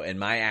video, and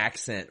my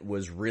accent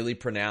was really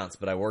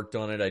pronounced, but I worked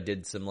on it. I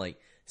did some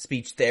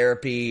speech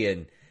therapy,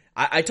 and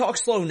I talk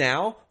slow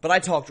now, but I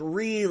talked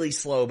really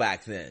slow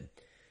back then.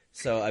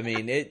 So, I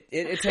mean,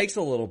 it takes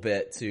a little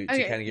bit to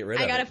kind of get rid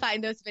of it. I gotta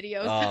find those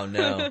videos. Oh,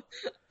 no.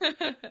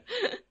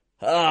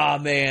 Oh,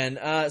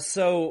 man.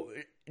 So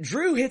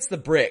Drew hits the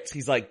bricks.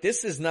 He's like,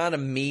 this is not a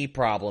me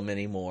problem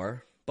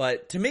anymore.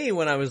 But to me,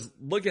 when I was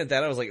looking at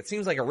that, I was like, it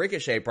seems like a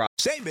Ricochet problem.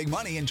 Save big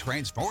money and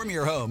transform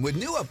your home with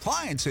new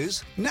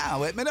appliances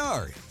now at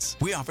Menards.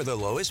 We offer the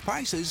lowest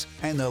prices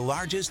and the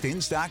largest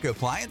in-stock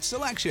appliance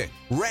selection.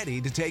 Ready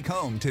to take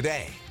home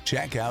today.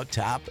 Check out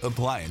top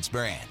appliance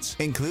brands,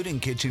 including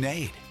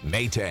KitchenAid,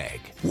 Maytag,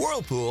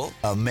 Whirlpool,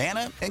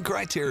 Amana, and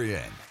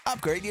Criterion.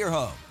 Upgrade your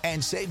home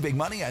and save big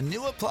money on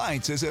new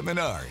appliances at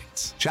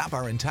Menards. Shop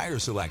our entire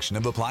selection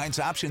of appliance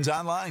options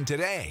online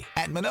today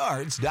at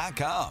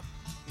Menards.com.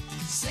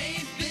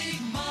 Save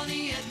big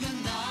money at Menards.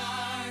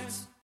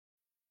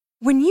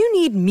 When you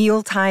need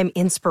mealtime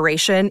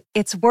inspiration,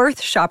 it's worth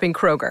shopping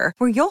Kroger,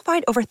 where you'll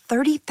find over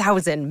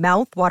 30,000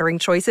 mouth-watering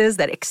choices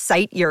that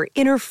excite your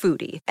inner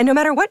foodie. And no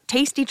matter what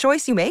tasty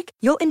choice you make,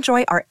 you'll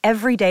enjoy our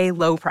everyday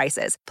low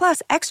prices,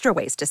 plus extra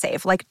ways to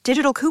save, like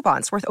digital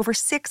coupons worth over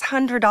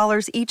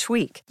 $600 each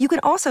week. You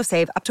can also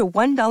save up to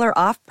 $1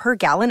 off per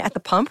gallon at the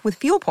pump with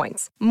fuel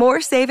points.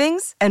 More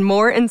savings and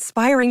more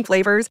inspiring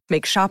flavors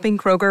make shopping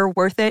Kroger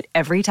worth it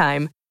every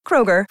time.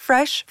 Kroger,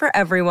 fresh for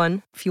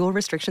everyone. Fuel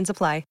restrictions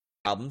apply.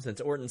 Album, since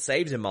Orton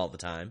saves him all the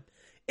time.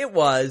 It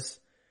was.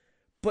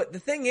 But the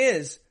thing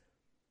is,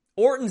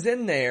 Orton's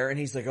in there and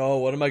he's like, oh,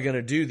 what am I going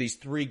to do? These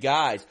three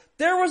guys.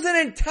 There was an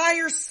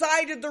entire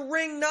side of the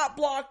ring not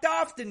blocked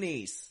off,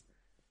 Denise.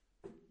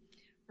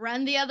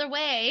 Run the other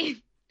way.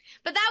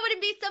 But that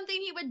wouldn't be something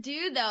he would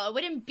do, though. It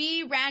wouldn't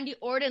be Randy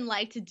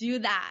Orton-like to do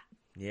that.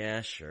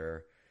 Yeah,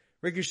 sure.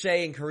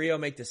 Ricochet and Carrillo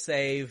make the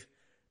save.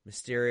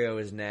 Mysterio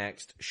is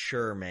next.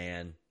 Sure,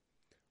 man.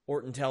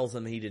 Orton tells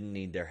them he didn't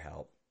need their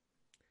help.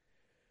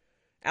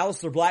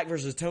 Aleister Black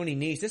versus Tony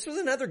Nese. This was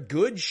another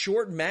good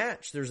short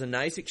match. There's a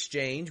nice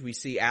exchange. We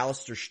see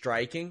Aleister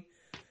striking.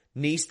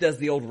 Nese does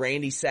the old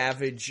Randy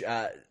Savage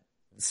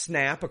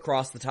snap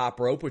across the top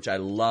rope, which I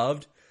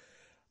loved.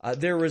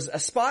 There was a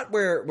spot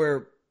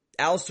where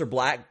Aleister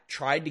Black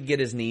tried to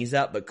get his knees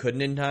up but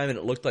couldn't in time, and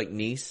it looked like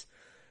Nese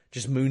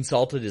just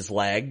moonsaulted his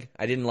leg.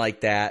 I didn't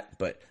like that,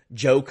 but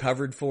Joe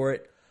covered for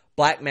it.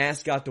 Black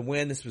Mass got the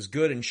win. This was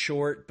good and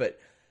short, but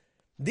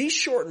these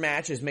short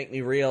matches make me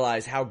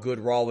realize how good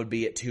Raw would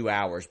be at 2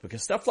 hours,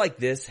 because stuff like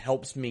this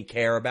helps me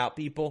care about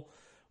people.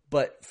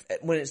 But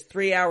when it's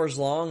 3 hours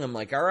long, I'm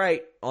like, all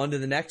right, on to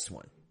the next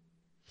one.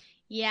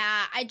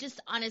 Yeah, I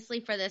just honestly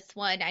for this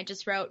one, I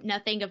just wrote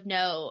nothing of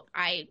note.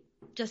 I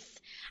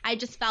just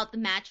felt the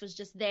match was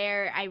just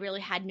there. I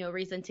really had no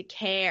reason to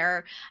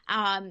care.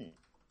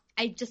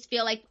 I just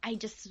feel like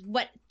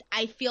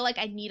I feel like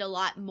I need a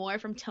lot more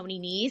from Tony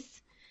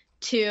Nese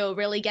to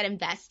really get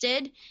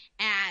invested.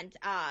 And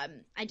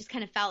I just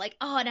kind of felt like,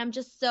 oh, and I'm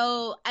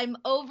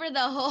over the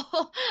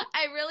whole,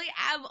 I really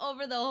am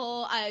over the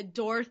whole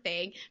door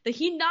thing. That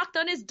he knocked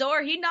on his door.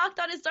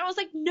 I was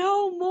like,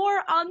 no more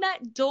on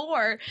that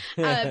door.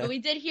 But we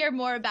did hear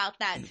more about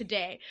that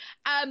today.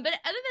 But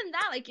other than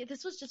that, like,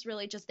 this was just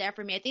really just there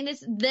for me. I think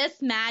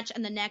this match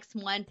and the next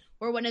one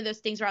were one of those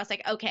things where I was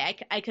like, okay,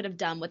 I could have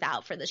done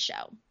without for the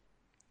show.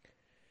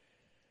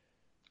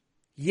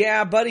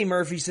 Yeah, Buddy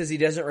Murphy says he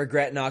doesn't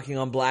regret knocking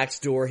on Black's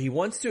door. He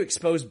wants to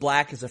expose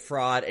Black as a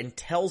fraud and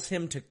tells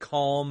him to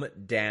calm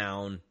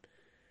down.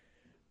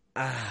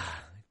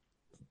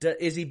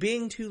 Is he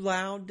being too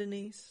loud,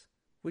 Denise?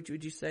 Would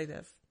you say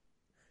that?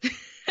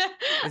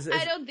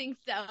 I don't think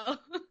so.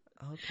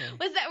 Okay.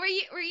 Was that were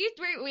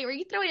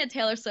you throwing a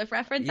Taylor Swift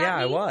reference at me? Yeah,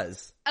 I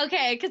was.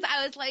 Okay, because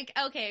I was like,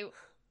 okay,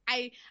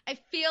 I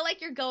feel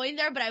like you're going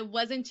there, but I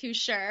wasn't too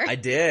sure. I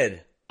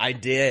did.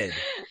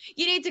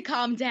 You need to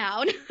calm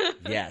down.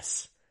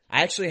 Yes.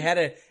 I actually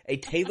had a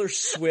Taylor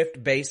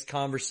Swift-based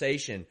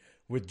conversation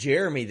with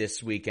Jeremy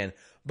this weekend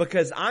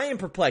because I am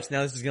perplexed.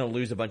 Now, this is going to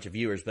lose a bunch of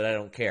viewers, but I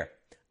don't care.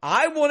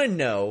 I want to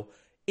know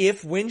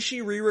if when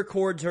she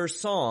re-records her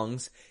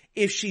songs,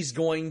 if she's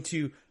going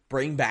to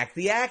bring back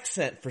the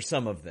accent for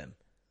some of them.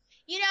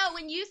 You know,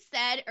 when you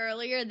said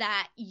earlier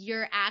that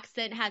your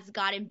accent has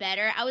gotten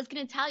better, I was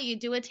going to tell you,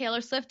 do what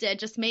Taylor Swift did.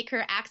 Just make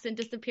her accent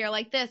disappear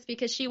like this,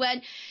 because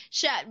once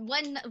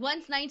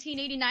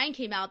 1989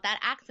 came out, that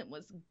accent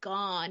was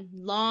gone,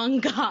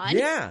 long gone.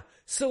 Yeah.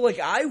 So, like,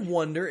 I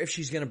wonder if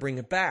she's going to bring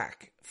it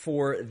back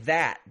for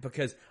that,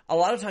 because a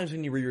lot of times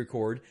when you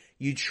re-record,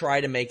 you try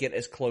to make it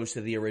as close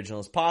to the original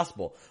as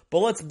possible.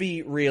 But let's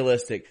be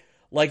realistic.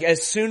 Like,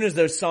 as soon as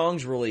those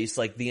songs release,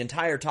 like, the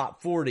entire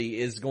top 40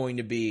 is going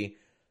to be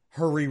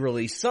her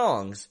re-release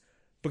songs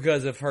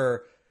because of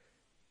her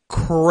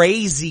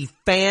crazy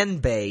fan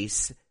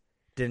base,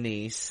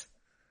 Denise.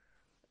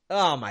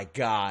 Oh my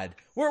God.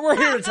 We're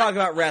here to talk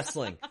about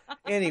wrestling.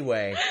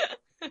 Anyway.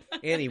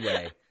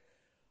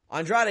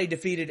 Andrade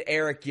defeated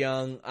Eric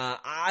Young.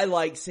 I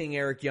like seeing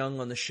Eric Young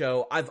on the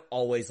show. I've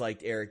always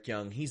liked Eric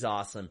Young. He's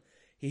awesome.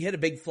 He hit a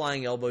big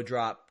flying elbow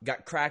drop,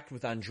 got cracked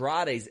with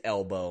Andrade's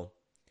elbow.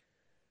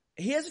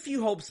 He has a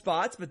few hope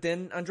spots, but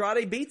then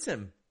Andrade beats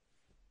him.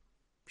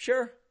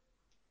 Sure.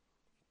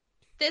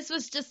 This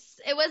was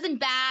just, it wasn't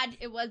bad,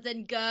 it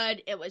wasn't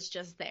good, it was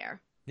just there.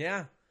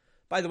 Yeah.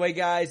 By the way,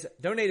 guys,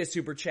 donate a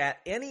super chat,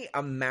 any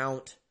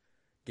amount,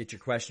 get your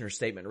question or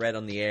statement read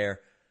on the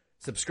air.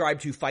 Subscribe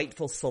to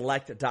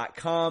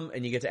FightfulSelect.com,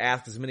 and you get to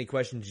ask as many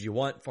questions as you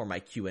want for my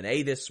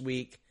Q&A this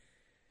week.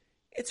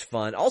 It's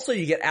fun. Also,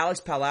 you get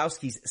Alex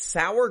Palowski's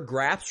Sour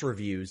Graps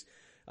reviews,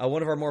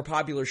 one of our more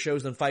popular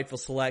shows on Fightful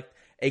Select,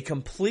 a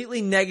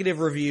completely negative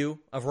review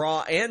of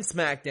Raw and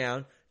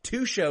SmackDown,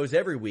 2 shows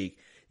every week.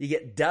 You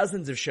get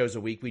dozens of shows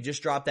a week. We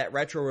just dropped that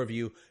retro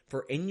review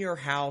for In Your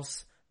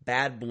House,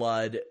 Bad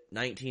Blood,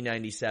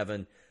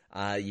 1997.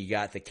 You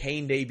got the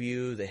Kane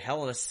debut, the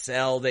Hell in a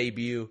Cell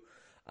debut.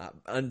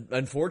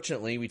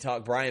 Unfortunately, we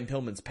talked Brian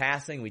Pillman's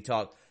passing. We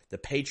talked the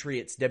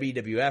Patriots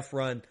WWF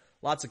run.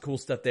 Lots of cool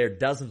stuff there.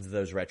 Dozens of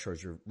those retro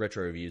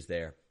reviews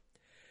there.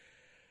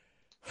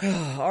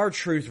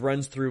 R-Truth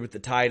runs through with the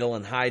title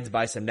and hides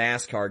by some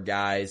NASCAR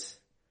guys.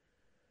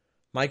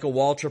 Michael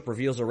Waltrip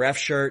reveals a ref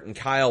shirt, and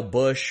Kyle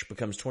Busch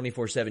becomes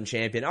 24/7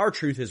 champion.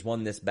 R-Truth has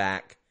won this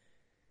back.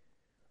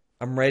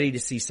 I'm ready to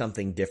see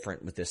something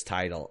different with this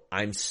title.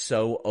 I'm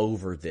so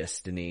over this,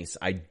 Denise.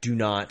 I do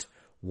not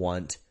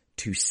want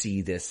to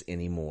see this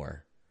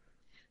anymore.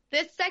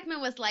 This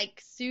segment was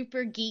like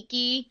super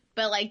geeky,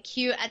 but like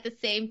cute at the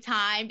same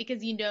time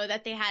because you know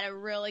that they had a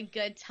really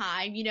good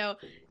time,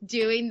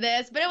 doing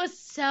this. But it was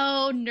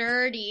so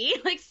nerdy,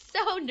 like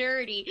so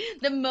nerdy.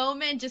 The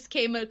moment just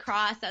came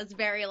across as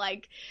very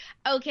like,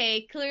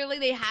 okay, clearly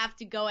they have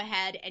to go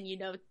ahead and,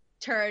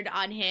 turn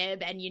on him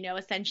and,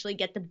 essentially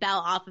get the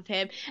belt off of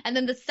him. And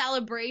then the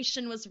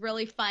celebration was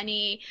really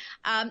funny.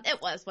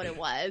 It was what it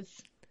was.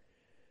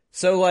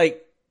 So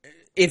like,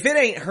 if it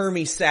ain't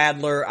Hermie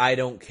Sadler, I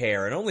don't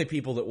care. And only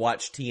people that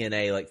watched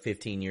TNA like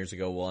 15 years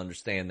ago will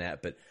understand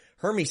that. But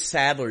Hermie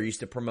Sadler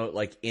used to promote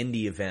like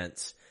indie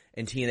events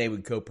and TNA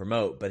would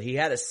co-promote. But he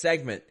had a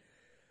segment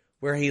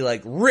where he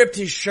like ripped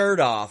his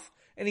shirt off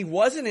and he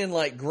wasn't in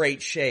like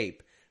great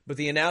shape. But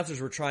the announcers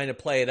were trying to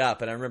play it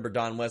up. And I remember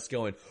Don West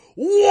going,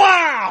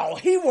 "Wow,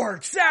 he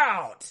works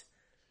out."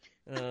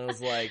 And I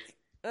was like,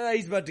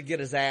 he's about to get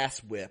his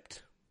ass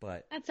whipped.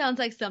 But that sounds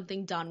like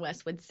something Don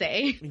West would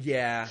say.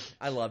 Yeah,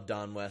 I love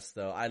Don West,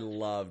 though. I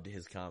loved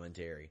his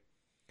commentary.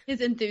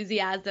 His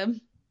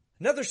enthusiasm.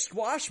 Another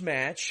squash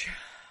match.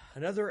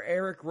 Another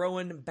Eric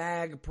Rowan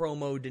bag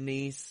promo,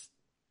 Denise.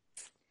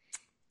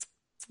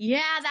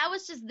 Yeah, that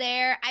was just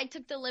there. I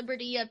took the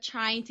liberty of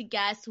trying to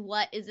guess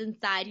what is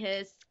inside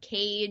his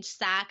cage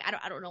sack.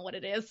 I don't know what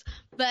it is.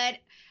 But,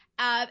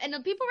 and the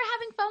people were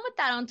having fun with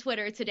that on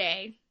Twitter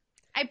today.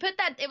 I put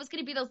that it was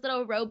going to be those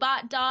little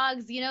robot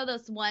dogs,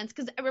 those ones.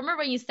 Because I remember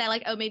when you said,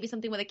 like, oh, maybe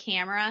something with a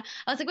camera.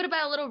 I was like, what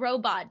about a little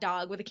robot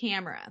dog with a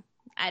camera?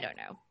 I don't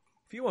know.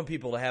 If you want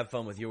people to have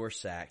fun with your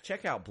sack,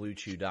 check out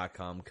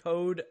BlueChew.com.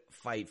 Code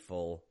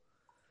FIGHTFUL.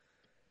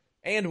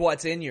 And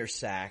what's in your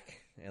sack,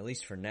 at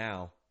least for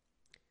now.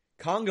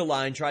 Conga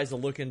Line tries to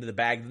look into the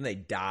bag, then they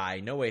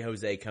die. No Way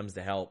Jose comes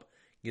to help.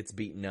 Gets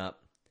beaten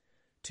up.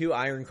 2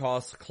 Iron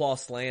Claw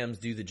slams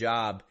do the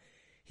job.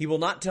 He will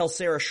not tell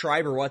Sarah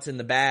Schreiber what's in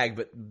the bag,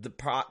 but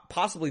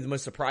possibly the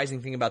most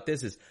surprising thing about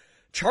this is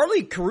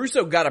Charlie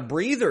Caruso got a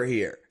breather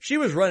here. She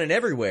was running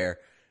everywhere,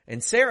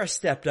 and Sarah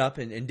stepped up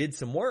and did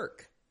some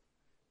work.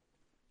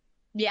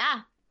 Yeah.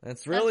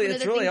 That's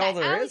really all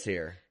there is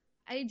here.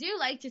 I do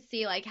like to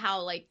see, like,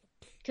 how, like,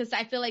 because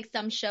I feel like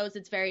some shows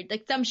it's very,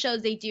 like, some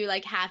shows they do,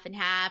 like, half and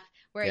half,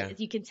 where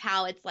you can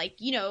tell it's, like,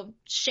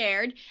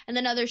 shared, and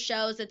then other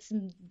shows it's,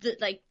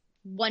 like,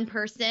 one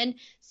person.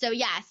 So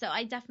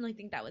I definitely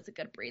think that was a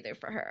good breather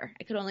for her.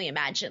 I could only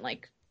imagine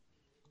like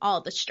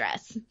all the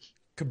stress.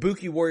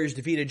 Kabuki Warriors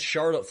defeated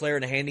Charlotte Flair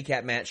in a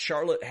handicap match.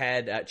 Charlotte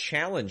had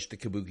challenged the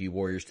Kabuki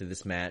Warriors to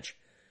this match.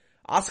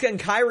 Asuka and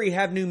Kairi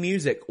have new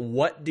music.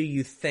 What do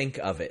you think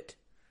of it?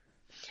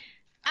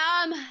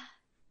 I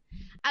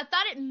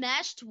thought it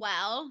meshed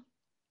well.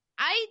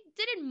 I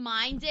didn't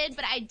mind it,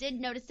 but I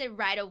did notice it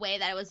right away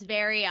that it was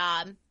very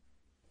I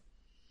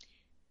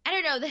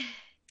don't know,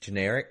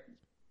 generic.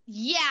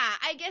 Yeah,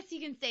 I guess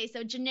you can say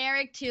so.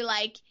 Generic to,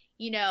 like,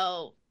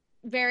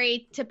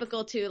 very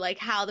typical to, like,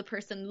 how the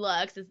person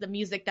looks is the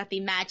music that they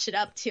match it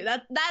up to.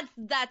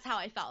 That's how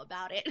I felt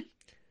about it.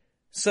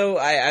 So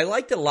I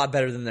liked it a lot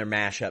better than their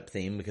mashup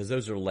theme because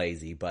those are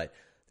lazy, but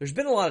there's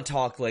been a lot of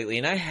talk lately,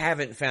 and I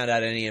haven't found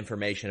out any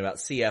information about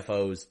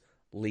CFOs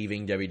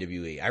leaving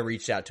WWE. I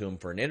reached out to them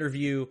for an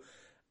interview.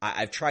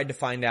 I've tried to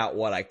find out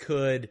what I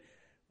could,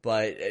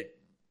 but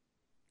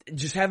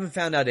just haven't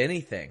found out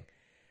anything.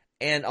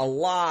 And a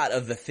lot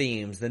of the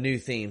themes, the new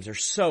themes, are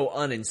so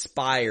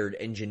uninspired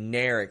and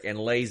generic and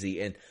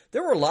lazy. And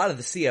there were a lot of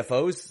the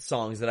CFO's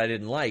songs that I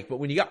didn't like. But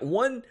when you got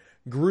one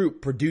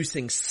group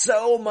producing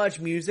so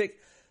much music,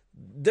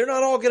 they're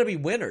not all going to be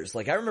winners.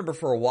 Like, I remember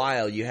for a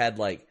while you had,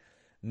 like,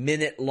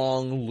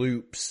 minute-long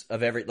loops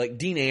of every... Like,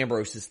 Dean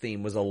Ambrose's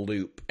theme was a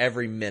loop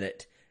every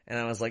minute. And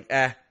I was like,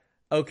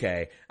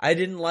 okay. I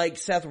didn't like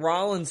Seth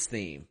Rollins'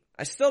 theme.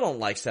 I still don't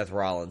like Seth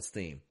Rollins'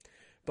 theme.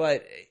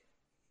 But...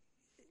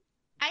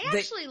 I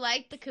actually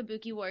like the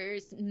Kabuki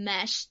Warriors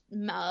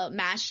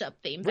mashup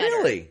theme better.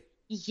 Really?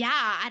 Yeah,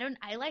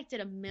 I liked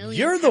it a million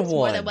You're times the one.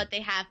 more than what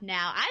they have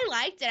now. I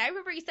liked it. I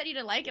remember you said you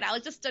didn't like it. I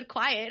was just stood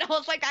quiet. I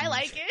was like, I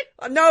like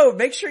it. No,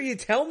 make sure you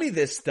tell me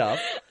this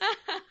stuff.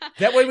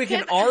 That way we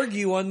can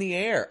argue on the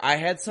air. I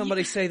had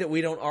somebody say that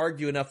we don't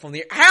argue enough on the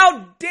air.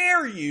 How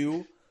dare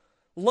you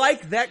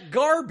like that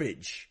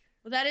garbage?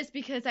 Well, that is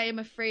because I am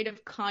afraid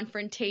of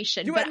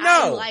confrontation. No.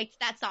 I liked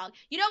that song.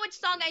 You know which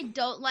song I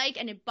don't like,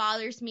 and it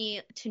bothers me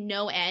to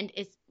no end,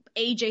 is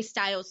AJ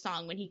Styles'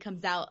 song when he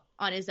comes out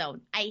on his own.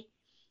 I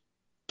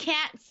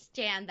can't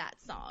stand that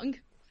song.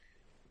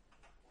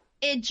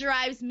 It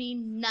drives me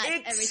nuts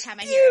every time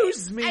I hear it.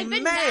 Excuse me, I've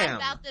been ma'am. mad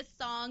about this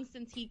song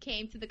since he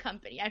came to the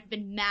company. I've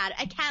been mad.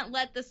 I can't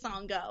let the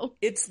song go.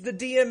 It's the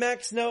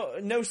DMX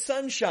No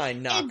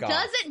Sunshine knockoff.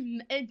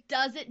 It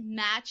doesn't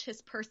match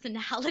his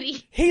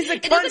personality. He's a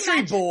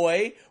country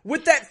boy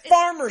with that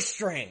farmer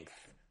strength.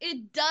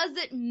 It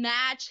doesn't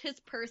match his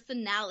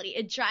personality.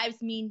 It drives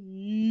me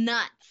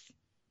nuts.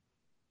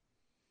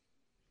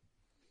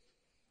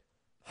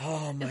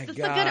 Oh my God. Is this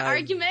God. a good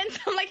argument?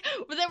 I'm like,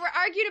 we're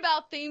arguing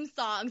about theme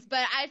songs,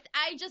 but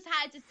I just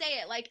had to say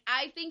it. Like,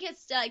 I think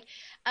it's like,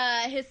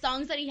 his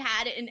songs that he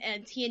had in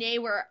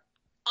TNA were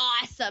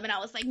awesome. And I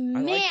was like, I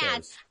man, like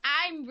those.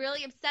 I'm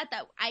really upset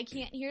that I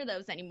can't hear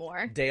those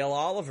anymore. Dale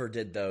Oliver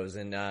did those,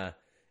 and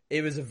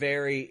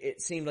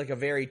it seemed like a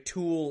very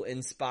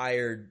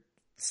Tool-inspired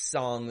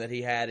song that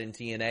he had in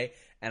TNA,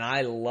 and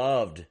I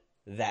loved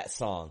that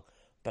song.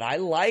 But I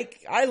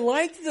liked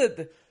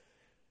the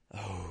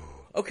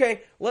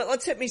okay,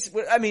 let's hit me,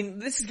 I mean,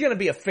 this is gonna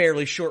be a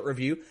fairly short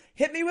review.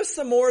 Hit me with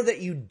some more that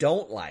you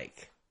don't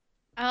like.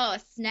 Oh,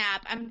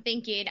 snap. I'm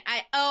thinking.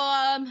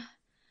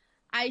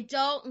 I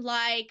don't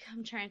like,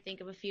 I'm trying to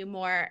think of a few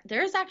more.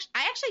 I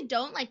actually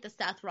don't like the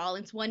Seth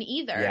Rollins one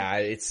either. Yeah,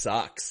 it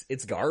sucks.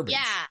 It's garbage.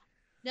 Yeah.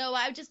 No,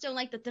 I just don't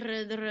like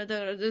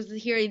the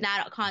hearing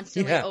that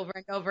constantly over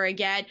and over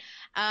again.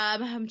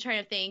 I'm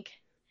trying to think.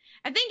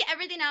 I think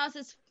everything else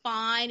is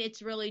fine.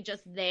 It's really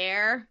just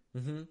there.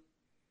 Mm-hmm.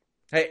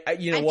 Hey,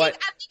 you know what?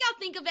 I think I'll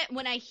think of it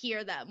when I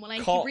hear them. When I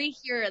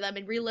rehear them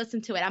and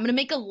re-listen to it. I'm going to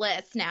make a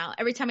list now.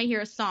 Every time I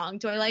hear a song,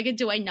 do I like it?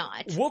 Do I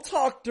not? We'll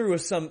talk through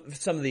some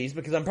of these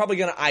because I'm probably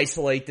going to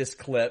isolate this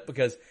clip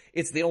because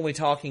it's the only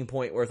talking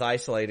point worth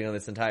isolating on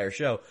this entire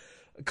show.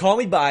 Call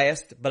me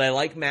biased, but I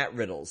like Matt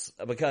Riddle's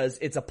because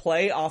it's a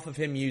play off of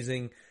him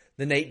using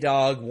the Nate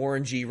Dogg,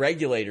 Warren G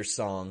Regulator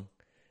song,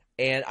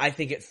 and I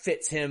think it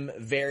fits him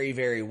very,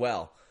 very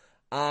well.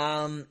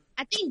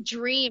 I think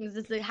Dreams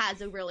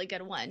has a really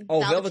good one. Oh,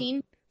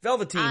 Velveteen.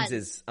 Velveteen's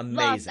is amazing.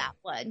 Love that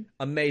one.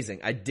 Amazing.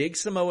 I dig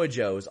Samoa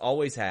Joe's,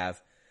 always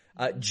have.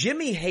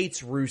 Jimmy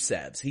hates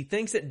Rusev's. He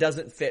thinks it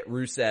doesn't fit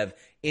Rusev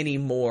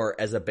anymore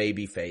as a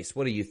babyface.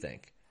 What do you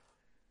think?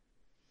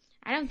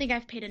 I don't think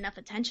I've paid enough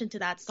attention to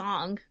that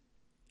song.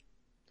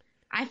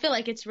 I feel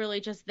like it's really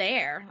just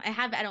there.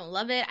 I don't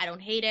love it. I don't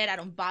hate it. I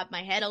don't bob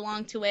my head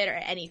along to it or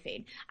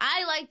anything.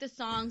 I like the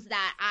songs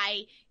that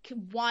I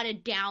want to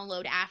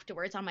download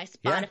afterwards on my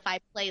Spotify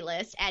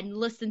playlist and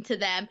listen to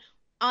them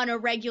on a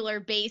regular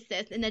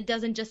basis. And it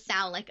doesn't just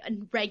sound like a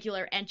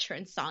regular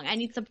entrance song. I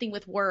need something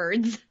with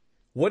words.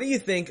 What do you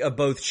think of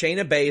both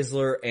Shayna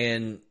Baszler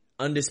and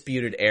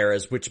Undisputed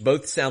Eras, which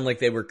both sound like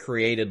they were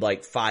created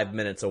like 5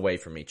 minutes away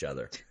from each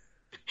other?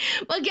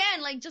 Well,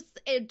 again,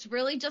 it's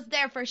really just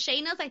there. For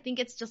Shayna's, I think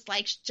it's just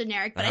like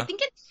generic, but I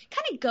think it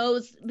kind of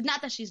goes,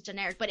 not that she's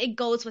generic, but it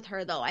goes with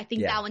her though. I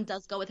think that one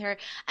does go with her.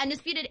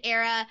 Undisputed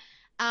Era,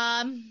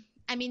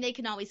 I mean, they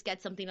can always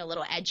get something a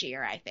little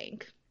edgier, I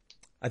think.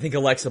 I think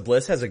Alexa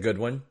Bliss has a good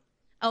one.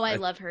 Oh, I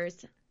love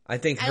hers. I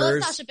think I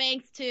hers. love Sasha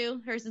Banks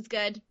too. Hers is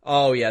good.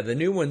 Oh yeah, the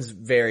new one's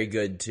very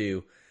good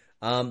too.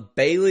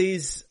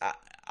 Bayley's,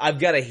 I've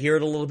got to hear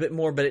it a little bit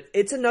more, but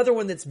it's another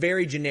one that's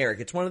very generic.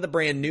 It's one of the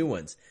brand new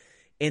ones.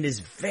 And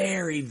is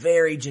very,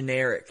 very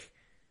generic.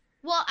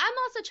 Well, I'm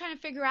also trying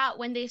to figure out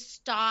when they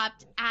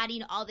stopped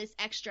adding all this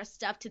extra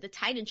stuff to the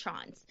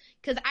Titantrons.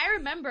 Because I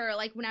remember,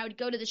 like, when I would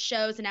go to the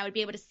shows and I would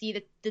be able to see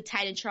the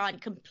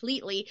Titantron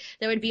completely,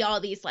 there would be all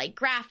these, like,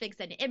 graphics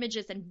and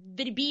images and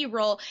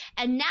B-roll.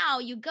 And now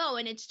you go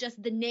and it's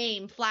just the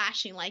name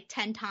flashing, like,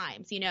 10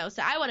 times, you know?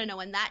 So I want to know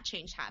when that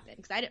change happened.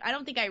 Because I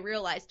don't think I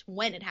realized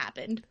when it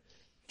happened.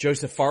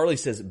 Joseph Farley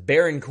says,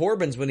 Baron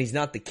Corbin's When He's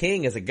Not the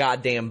King is a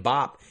goddamn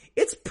bop.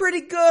 It's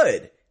pretty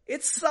good.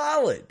 It's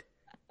solid.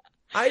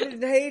 I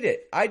didn't hate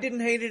it. I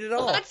didn't hate it at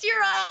all. What's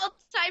your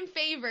all-time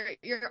favorite?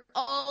 Your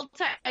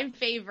all-time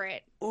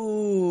favorite?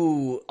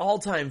 Ooh,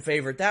 all-time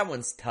favorite. That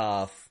one's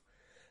tough.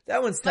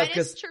 That one's tough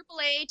because Triple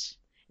H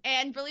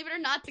and, believe it or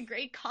not, the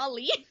Great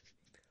Khali.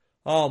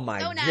 Oh my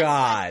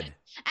God.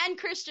 And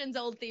Christian's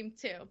old theme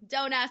too.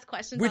 Don't ask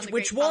questions.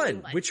 Which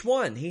one? Which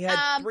one? He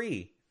had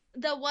 3.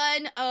 The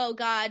one, oh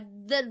God,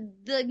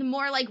 the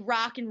more like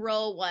rock and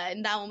roll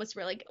one. That one was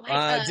really good.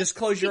 Just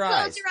Close Your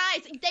Eyes. Close Your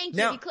Eyes. Thank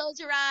you. You Close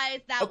Your Eyes.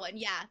 That one,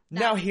 yeah.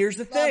 Now here's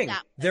the thing.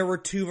 There were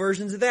 2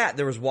 versions of that.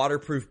 There was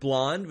Waterproof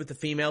Blonde with the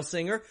female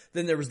singer.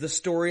 Then there was the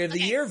Story of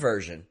the Year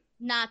version.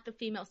 Not the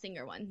female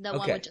singer one. The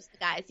one with just the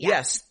guys. Yeah.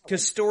 Yes,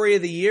 because Story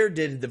of the Year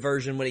did the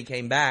version when he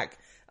came back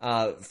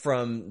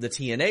from the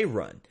TNA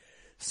run.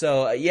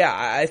 So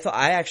I thought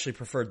I actually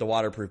preferred the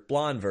Waterproof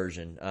Blonde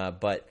version.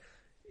 But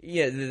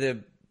yeah,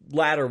 the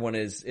latter one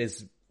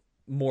is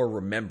more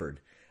remembered.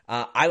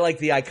 I like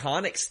the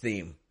Iconics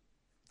theme.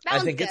 I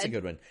think it's a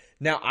good one.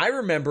 Now, I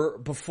remember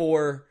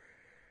before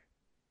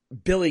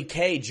Billie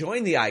Kay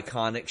joined the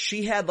Iconics,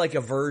 she had like a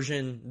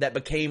version that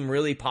became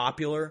really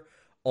popular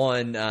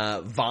on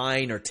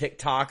Vine or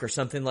TikTok or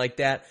something like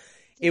that.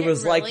 It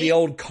was like the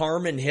old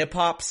Carmen hip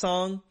hop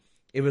song.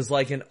 It was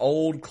like an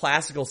old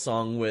classical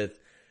song with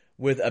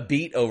a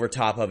beat over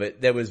top of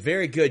it that was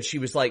very good. She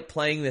was like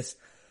playing this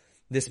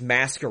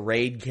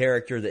masquerade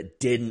character that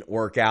didn't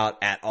work out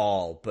at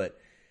all. But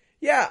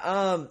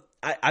yeah,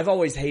 I've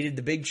always hated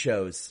the big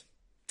shows.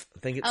 I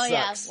think it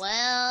sucks.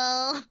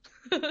 Yeah,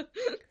 well.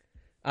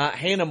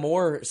 Hannah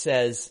Moore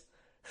says,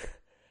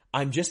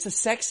 I'm just a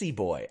sexy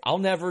boy. I'll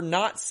never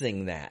not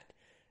sing that.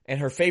 And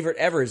her favorite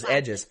ever is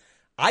Edge's.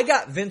 I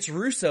got Vince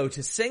Russo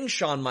to sing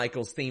Shawn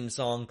Michaels' theme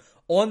song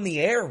on the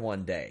air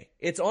one day.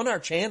 It's on our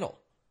channel.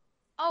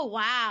 Oh,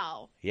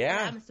 wow.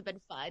 Yeah. That must have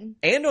been fun.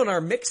 And on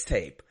our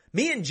mixtape.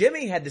 Me and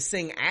Jimmy had to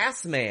sing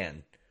Ass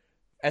Man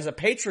as a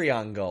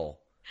Patreon goal.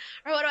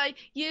 Or what about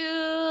you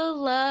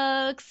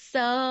look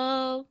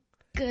so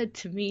good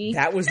to me?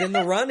 That was in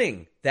the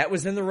running. That's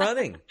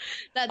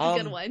a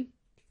good one.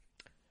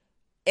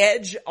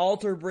 Edge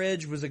Alter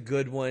Bridge was a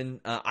good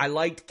one. I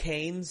liked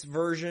Kane's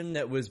version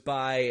that was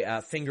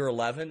by Finger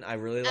 11. I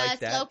really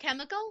liked that. Slow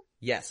Chemical?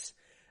 Yes.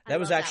 I That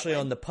was love actually that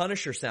one. on the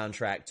Punisher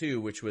soundtrack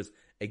too, which was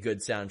a good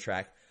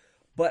soundtrack.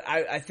 But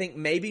I think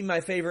maybe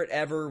my favorite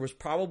ever was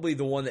probably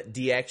the one that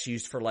DX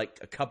used for like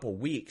a couple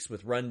weeks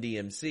with Run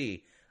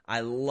DMC.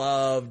 I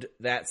loved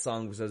that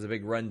song because I was a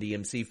big Run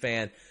DMC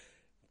fan.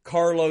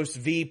 Carlos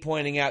V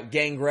pointing out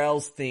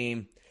Gangrel's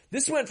theme.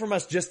 This went from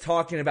us just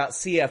talking about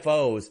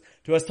CFOs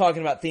to us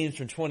talking about themes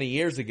from 20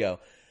 years ago.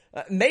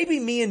 Maybe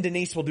me and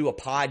Denise will do a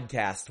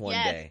podcast one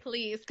day. Yes,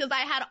 please, because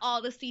I had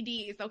all the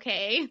CDs,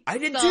 okay? I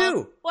did So,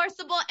 too.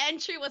 Forcible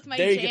Entry was my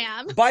There you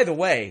jam. go. By the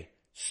way,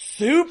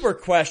 super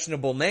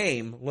questionable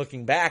name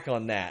looking back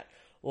on that.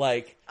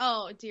 Like,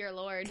 Oh, dear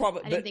Lord.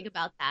 Probably- I didn't but- think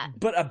about that.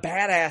 but a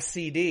badass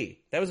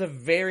CD. That was a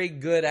very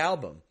good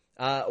album.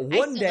 I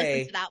One still day,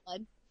 listen to that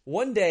one.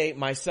 One day,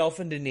 myself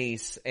and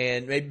Denise,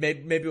 and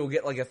maybe we'll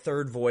get like a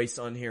third voice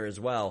on here as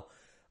well.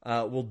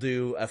 We'll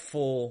do a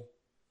full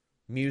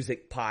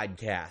music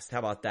podcast. How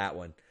about that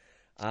one?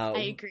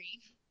 I agree.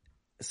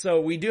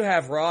 So we do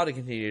have Raw to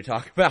continue to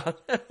talk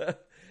about,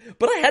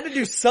 but I had to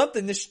do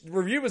something. This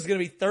review was going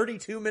to be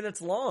 32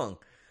 minutes long.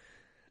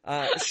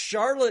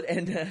 Charlotte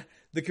and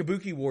the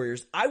Kabuki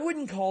Warriors. I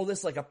wouldn't call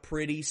this like a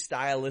pretty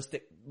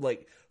stylistic,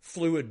 like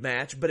fluid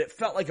match, but it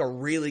felt like a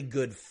really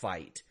good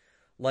fight.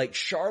 Like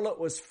Charlotte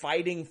was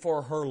fighting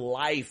for her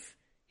life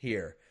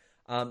here.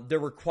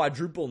 There were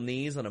quadruple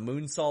knees on a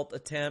moonsault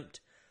attempt.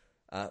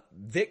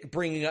 Vic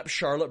bringing up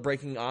Charlotte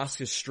breaking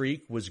Asuka's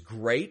streak was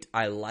great.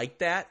 I like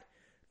that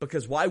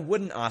because why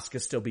wouldn't Asuka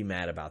still be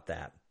mad about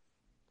that?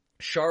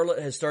 Charlotte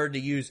has started to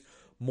use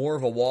more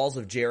of a Walls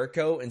of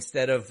Jericho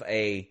instead of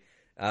a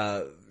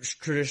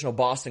traditional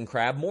Boston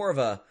Crab, more of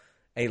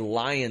a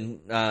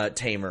lion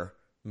tamer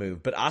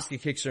move. But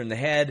Asuka kicks her in the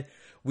head.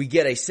 We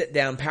get a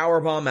sit-down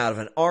powerbomb out of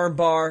an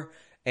armbar,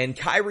 and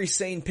Kairi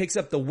Sane picks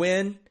up the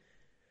win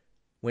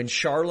when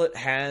Charlotte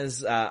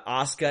has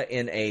Asuka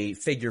in a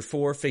figure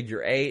 4,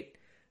 figure 8,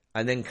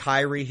 and then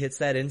Kairi hits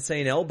that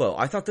insane elbow.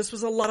 I thought this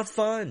was a lot of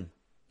fun.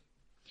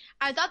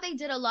 I thought they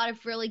did a lot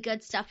of really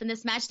good stuff in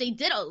this match. They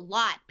did a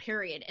lot,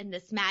 period, in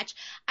this match.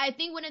 I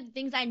think one of the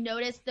things I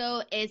noticed,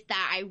 though, is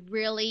that I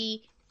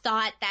really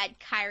thought that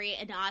Kairi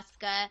and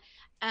Asuka,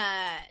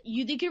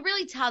 you could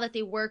really tell that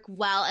they work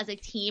well as a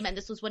team, and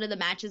this was one of the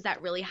matches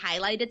that really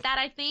highlighted that,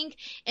 I think,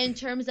 in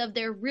terms of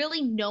they're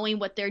really knowing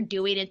what they're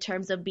doing in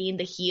terms of being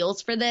the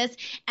heels for this,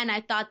 and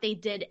I thought they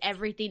did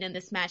everything in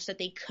this match that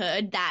they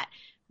could that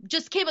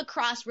just came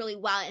across really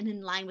well and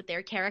in line with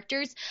their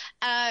characters.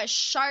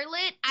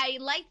 Charlotte, I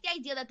like the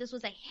idea that this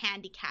was a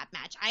handicap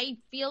match. I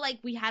feel like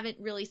we haven't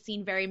really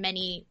seen very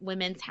many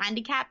women's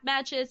handicap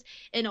matches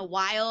in a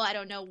while. I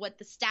don't know what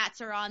the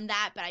stats are on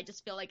that, but I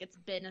just feel like it's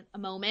been a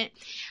moment.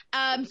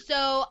 So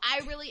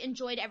I really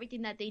enjoyed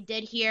everything that they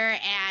did here,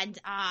 and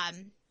I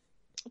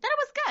thought it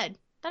was good.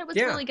 Thought it was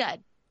really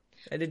good.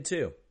 I did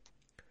too.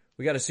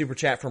 We got a super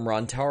chat from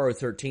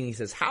Rontaro13. He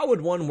says, how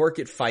would one work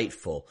at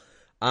Fightful?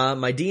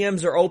 My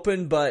DMs are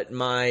open, but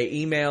my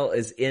email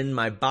is in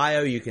my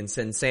bio. You can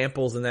send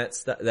samples and that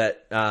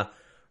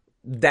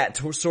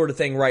sort of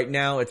thing right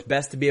now. It's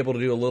best to be able to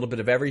do a little bit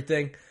of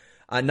everything.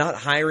 Not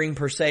hiring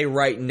per se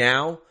right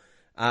now.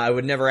 I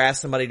would never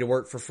ask somebody to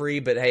work for free,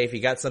 but hey, if you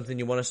got something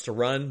you want us to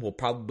run, we'll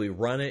probably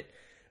run it.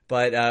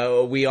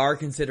 But we are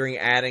considering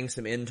adding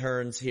some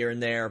interns here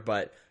and there,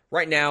 but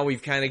right now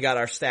we've kind of got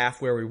our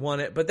staff where we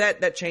want it. But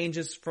that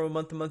changes from a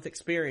month-to-month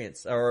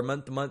experience or a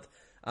month-to-month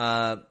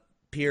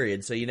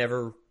period, so you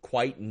never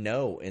quite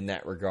know in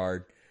that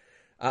regard.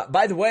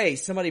 By the way,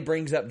 somebody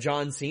brings up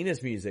John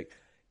Cena's music.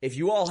 If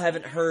you all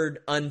haven't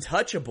heard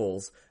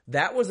Untouchables,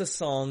 that was a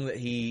song that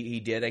he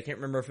did. I can't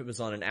remember if it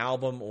was on an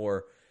album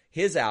or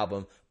his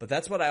album, but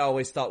that's what I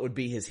always thought would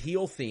be his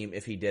heel theme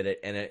if he did it,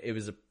 and it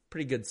was a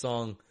pretty good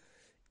song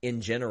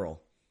in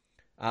general.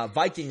 I'm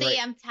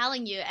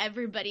telling you,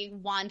 everybody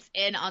wants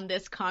in on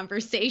this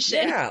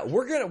conversation. Yeah,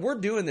 we're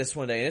doing this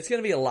one day, and it's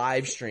gonna be a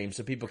live stream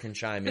so people can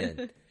chime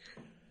in.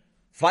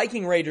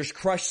 Viking Raiders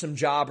crush some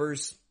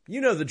jobbers.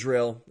 You know the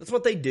drill. That's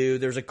what they do.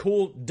 There's a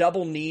cool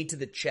double knee to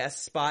the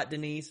chest spot,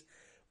 Denise.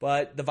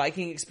 But the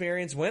Viking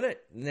experience win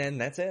it, and then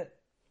that's it.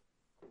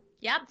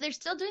 Yep, they're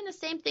still doing the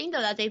same thing,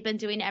 though, that they've been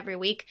doing every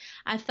week.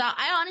 I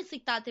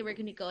honestly thought they were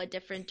going to go a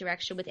different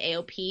direction with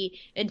AOP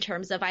in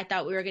terms of I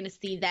thought we were going to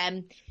see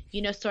them,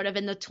 sort of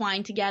in the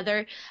twine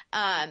together.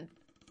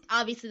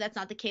 Obviously, that's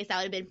not the case.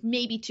 That would have been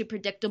maybe too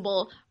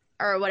predictable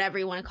or whatever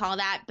you want to call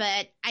that.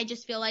 But I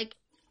just feel like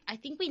I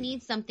think we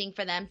need something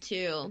for them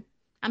to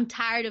 – I'm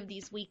tired of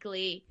these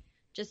weekly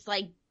just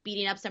like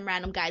beating up some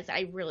random guys that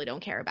I really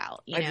don't care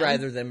about. I'd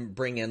rather them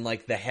bring in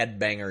like the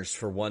headbangers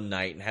for one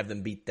night and have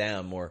them beat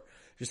them, or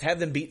just have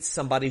them beat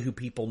somebody who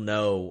people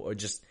know, or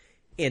just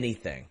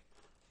anything.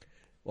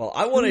 Well,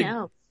 I wanted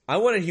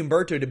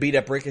Humberto to beat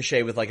up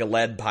Ricochet with like a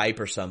lead pipe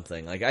or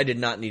something. Like I did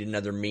not need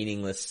another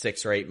meaningless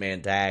 6 or 8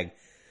 man tag.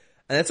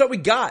 And that's what we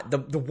got.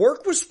 The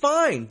work was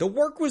fine. The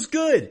work was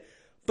good.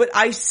 But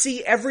I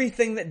see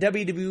everything that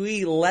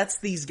WWE lets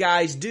these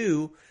guys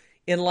do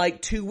in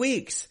like 2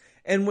 weeks.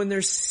 And when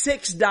there's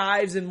 6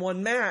 dives in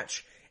one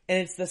match, and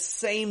it's the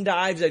same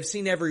dives I've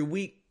seen every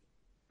week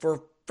for a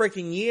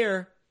freaking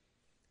year,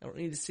 I don't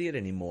need to see it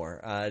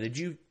anymore. Did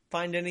you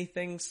find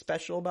anything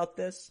special about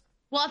this?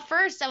 Well,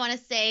 first I want to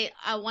say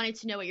I wanted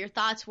to know what your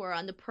thoughts were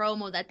on the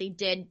promo that they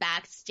did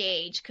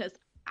backstage, because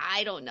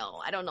I don't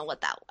know. I don't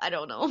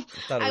know.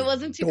 I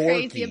wasn't too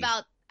crazy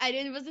about.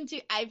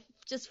 I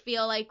just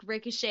feel like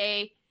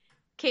Ricochet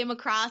came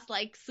across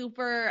like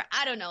super,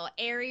 I don't know,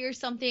 airy or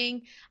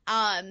something.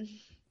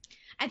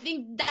 I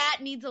think that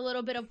needs a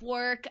little bit of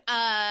work.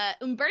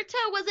 Humberto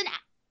wasn't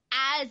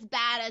as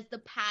bad as the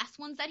past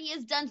ones that he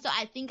has done, so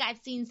I think I've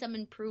seen some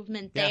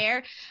improvement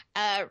there.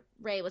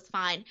 Ray was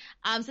fine.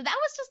 So that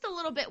was just a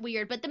little bit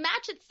weird. But the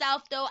match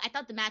itself, though, I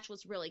thought the match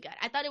was really good.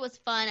 I thought it was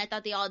fun. I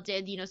thought they all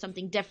did,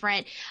 something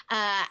different.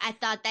 I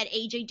thought that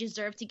AJ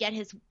deserved to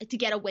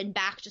get a win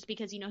back, just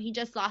because, he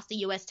just lost the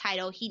U.S.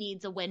 title. He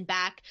needs a win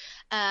back.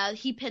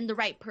 He pinned the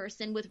right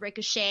person with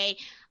Ricochet.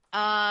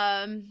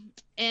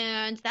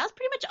 And that was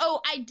pretty much. Oh,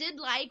 I did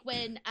like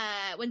when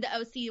the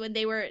OC, when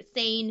they were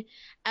saying,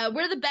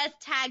 we're the best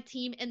tag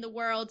team in the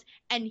world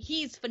and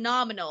he's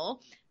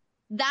phenomenal.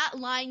 That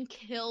line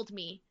killed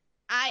me.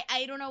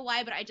 I don't know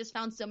why, but I just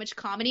found so much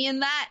comedy in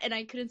that, and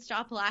I couldn't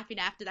stop laughing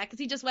after that, because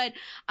he just went,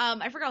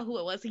 I forgot who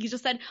it was. He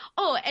just said,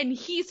 oh, and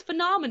he's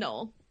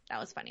phenomenal. That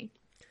was funny.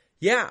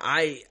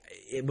 Yeah,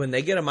 when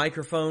they get a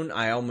microphone,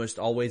 I almost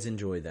always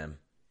enjoy them.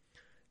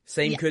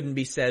 Same couldn't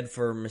be said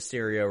for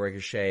Mysterio,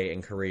 Ricochet,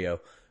 and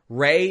Carrillo.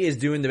 Ray is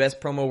doing the best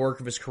promo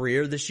work of his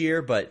career this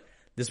year, but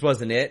this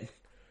wasn't it.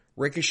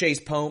 Ricochet's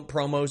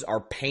promos are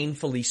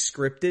painfully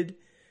scripted,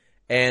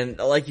 and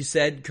like you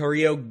said,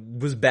 Carrillo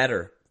was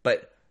better,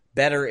 but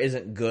better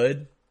isn't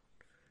good.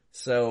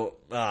 So,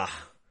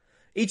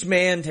 each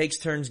man takes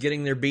turns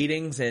getting their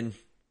beatings, and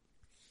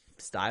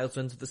Styles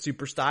wins with the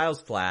Super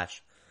Styles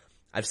Flash.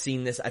 I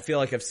feel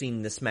like I've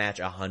seen this match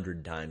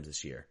 100 times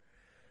this year.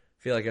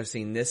 I feel like I've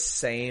seen this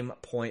same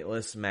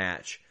pointless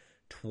match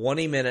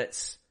 20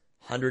 minutes,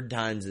 100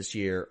 times this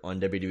year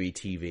on WWE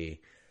TV.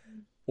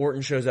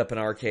 Orton shows up in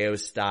RKO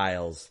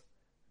Styles.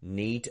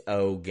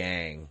 Neat-o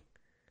gang.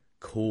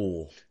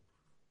 Cool.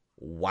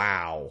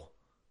 Wow.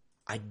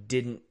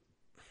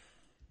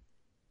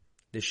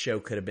 This show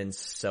could have been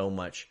so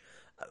much.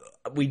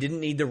 We didn't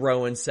need the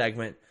Rowan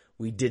segment.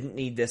 We didn't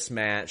need this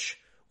match.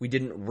 We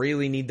didn't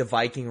really need the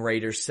Viking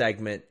Raiders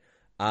segment.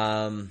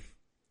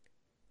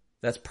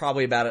 That's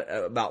probably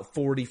about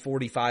 40,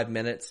 45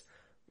 minutes.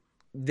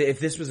 If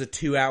this was a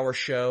 2-hour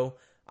show,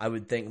 I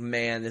would think,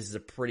 man, this is a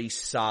pretty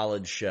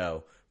solid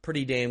show.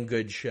 Pretty damn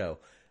good show.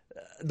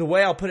 The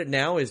way I'll put it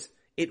now is,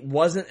 it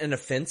wasn't an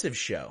offensive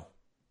show.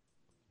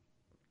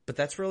 But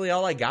that's really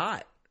all I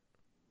got.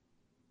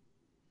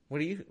 I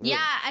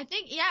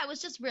think, it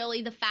was just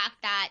really the fact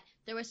that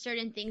there were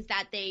certain things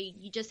that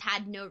you just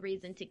had no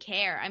reason to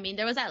care. I mean,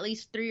 there was at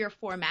least 3 or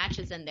 4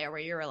 matches in there where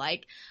you were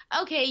like,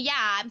 okay, yeah,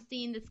 I'm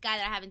seeing this guy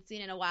that I haven't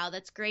seen in a while.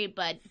 That's great,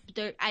 but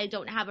I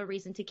don't have a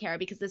reason to care,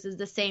 because this is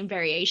the same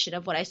variation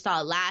of what I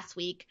saw last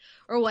week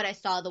or what I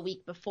saw the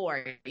week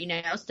before,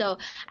 So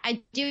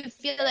I do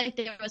feel like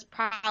there was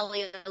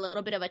probably a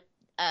little bit of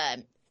a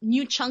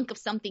new chunk of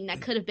something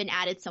that could have been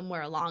added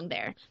somewhere along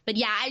there. But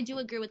yeah, I do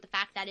agree with the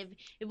fact that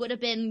it would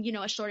have been,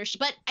 a shorter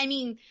but I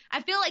mean,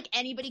 I feel like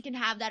anybody can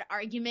have that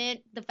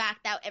argument. The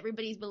fact that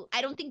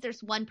I don't think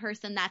there's one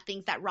person that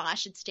thinks that Raw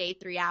should stay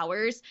 3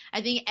 hours.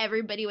 I think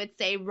everybody would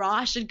say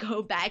Raw should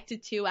go back to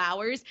 2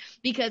 hours,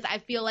 because I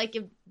feel like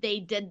if they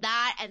did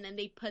that and then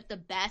they put the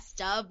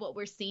best of what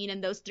we're seeing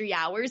in those 3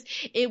 hours,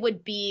 it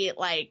would be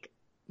like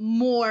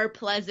more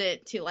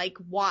pleasant to like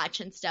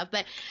watch and stuff.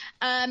 But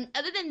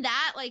other than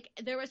that, like,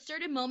 there were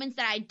certain moments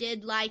that I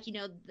did like,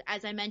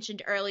 as I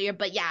mentioned earlier.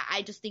 But yeah,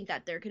 I just think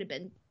that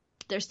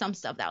there's some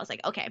stuff that I was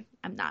like, okay,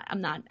 I'm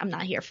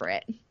not here for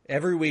it.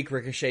 Every week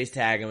Ricochet's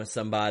tagging with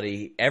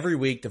somebody. Every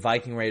week the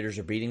Viking Raiders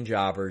are beating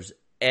jobbers.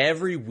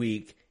 Every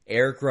week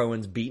Eric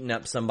Rowan's beating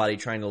up somebody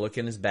trying to look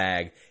in his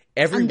bag.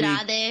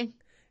 Andrade.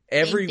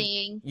 Every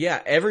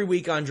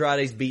week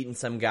Andrade's beating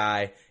some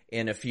guy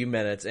in a few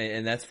minutes,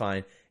 and that's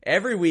fine.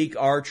 Every week,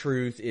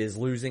 R-Truth is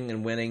losing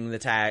and winning the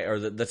tag or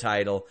the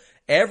title.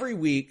 Every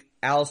week,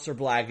 Aleister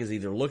Black is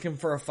either looking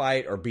for a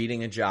fight or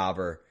beating a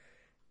jobber.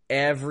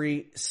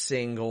 Every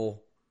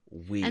single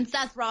week. And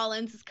Seth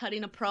Rollins is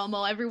cutting a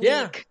promo every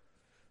week.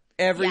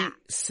 Every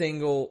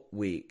single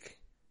week.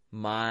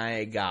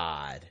 My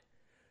God.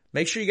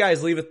 Make sure you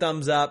guys leave a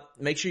thumbs up.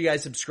 Make sure you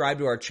guys subscribe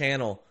to our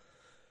channel.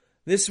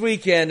 This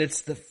weekend,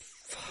 it's the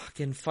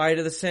fucking fight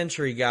of the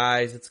century,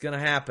 guys. It's gonna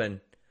happen.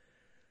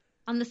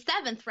 On the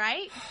 7th,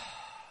 right?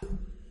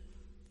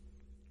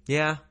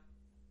 Yeah.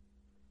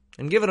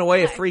 I'm giving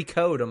away a free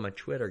code on my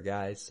Twitter,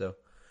 guys, so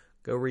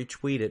go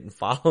retweet it and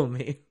follow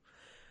me.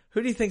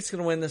 Who do you think's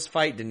going to win this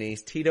fight,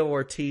 Denise? Tito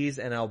Ortiz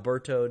and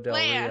Alberto Del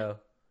Rio?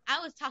 I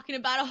was talking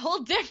about a whole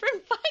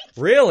different fight.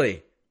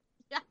 Really?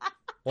 Yeah.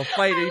 What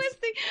fight I was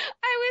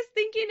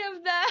thinking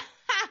of the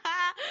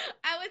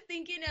was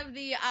thinking of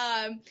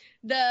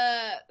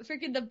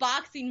the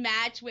boxing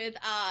match with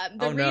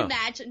the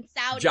rematch in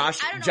Saudi. I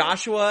don't know.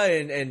 Joshua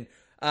and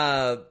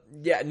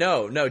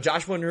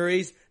Joshua and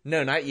Ruiz.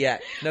 No, not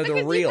yet. No,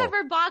 they're real. You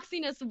cover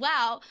boxing as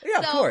well.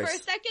 Yeah, so of course. For a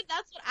second,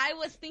 that's what I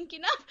was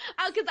thinking of.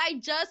 Because I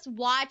just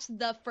watched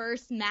the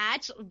first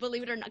match,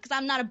 believe it or not. Because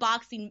I'm not a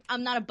boxing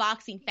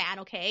fan,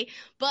 okay?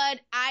 But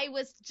I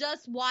was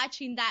just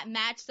watching that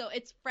match, so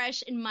it's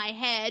fresh in my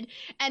head.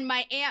 And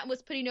my aunt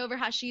was putting over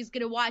how she's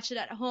gonna watch it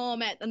at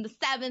home on the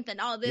 7th and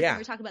all this. Yeah. And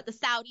we're talking about the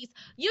Saudis.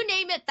 You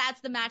name it,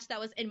 that's the match that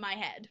was in my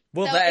head.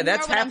 Well, so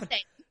that's happening.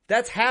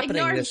 That's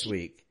happening this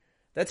week.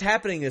 That's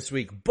happening this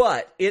week.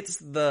 But it's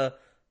the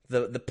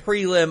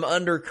prelim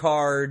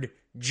undercard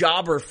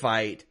jobber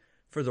fight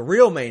for the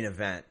real main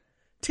event.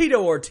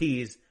 Tito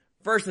Ortiz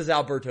versus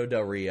Alberto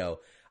Del Rio.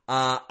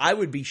 I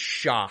would be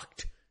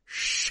shocked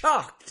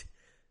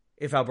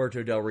if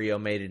Alberto Del Rio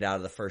made it out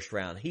of the first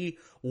round. He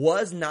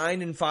was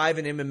 9-5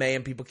 in MMA,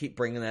 and people keep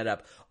bringing that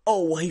up.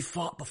 Oh, well, he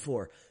fought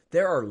before.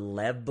 There are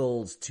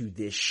levels to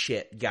this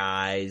shit,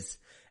 guys.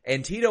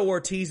 And Tito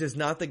Ortiz is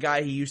not the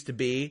guy he used to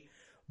be,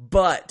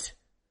 but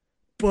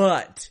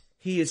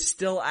he is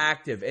still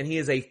active, and he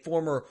is a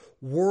former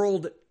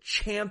world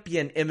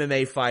champion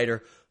MMA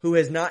fighter who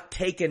has not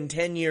taken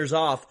 10 years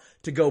off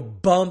to go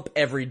bump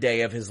every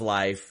day of his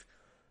life.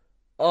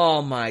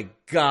 Oh my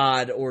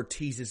God,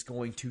 Ortiz is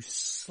going to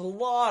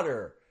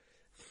slaughter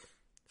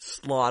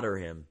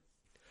him.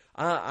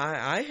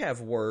 I have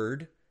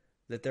word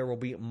that there will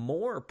be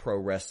more pro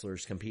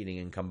wrestlers competing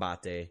in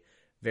Combate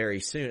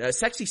very soon.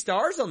 Sexy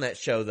Stars on that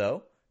show,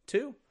 though,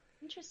 too.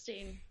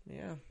 Interesting.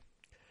 Yeah.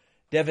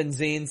 Devin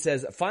Zine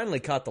says, finally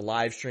caught the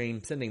live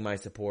stream, sending my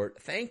support.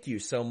 Thank you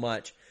so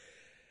much.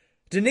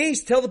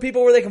 Denise, tell the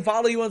people where they can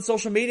follow you on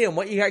social media and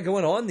what you got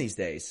going on these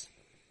days.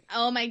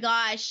 Oh my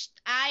gosh.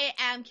 I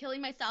am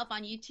killing myself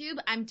on YouTube.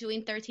 I'm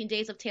doing 13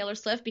 Days of Taylor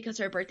Swift because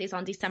her birthday's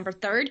on December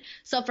 3rd.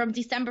 So from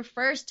December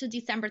 1st to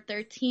December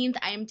 13th,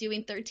 I am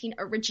doing 13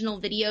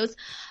 original videos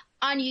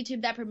on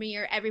YouTube that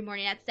premiere every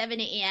morning at 7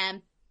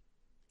 a.m.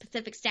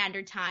 Pacific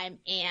Standard Time,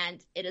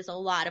 and it is a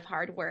lot of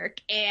hard work.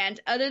 And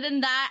other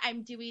than that,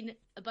 I'm doing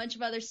a bunch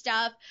of other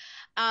stuff.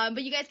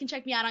 But you guys can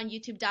check me out on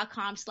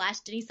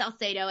youtube.com/Denise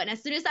Salcedo. And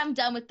as soon as I'm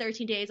done with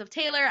 13 Days of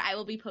Taylor, I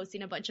will be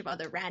posting a bunch of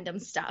other random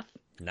stuff.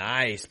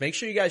 Nice. Make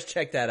sure you guys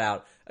check that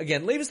out.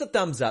 Again, leave us a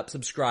thumbs up,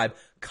 subscribe,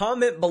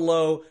 comment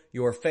below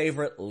your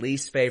favorite,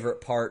 least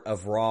favorite part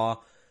of Raw.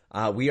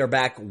 We are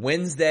back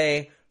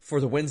Wednesday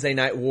for the Wednesday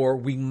Night War.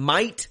 We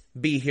might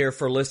be here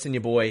for Listen Ya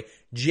Boy.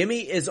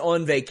 Jimmy is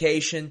on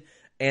vacation,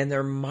 and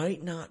there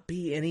might not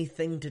be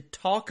anything to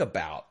talk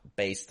about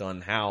based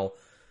on how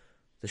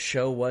the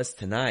show was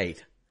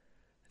tonight.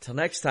 Until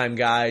next time,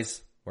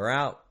 guys, we're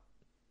out.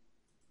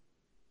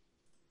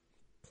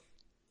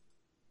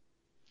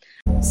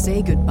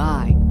 Say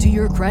goodbye to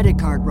your credit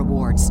card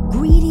rewards.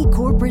 Greedy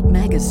corporate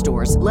mega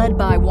stores, led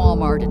by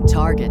Walmart and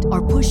Target,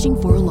 are pushing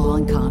for a law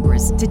in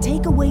Congress to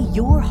take away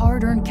your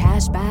hard-earned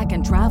cash back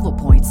and travel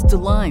points to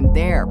line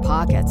their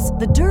pockets.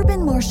 The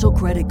Durbin-Marshall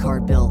credit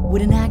card bill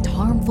would enact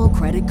harmful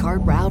credit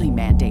card routing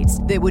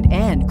mandates that would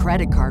end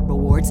credit card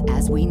rewards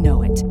as we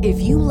know it. If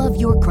you love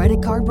your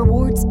credit card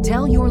rewards,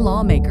 tell your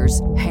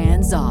lawmakers,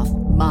 hands off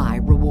my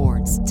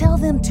rewards. Tell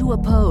them to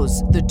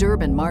oppose the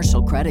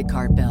Durbin-Marshall credit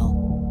card bill.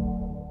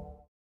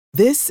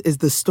 This is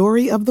the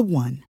story of the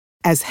one.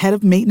 As head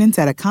of maintenance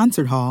at a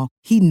concert hall,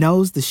 he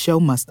knows the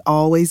show must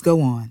always go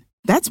on.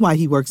 That's why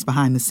he works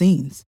behind the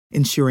scenes,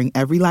 ensuring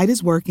every light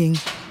is working,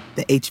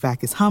 the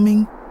HVAC is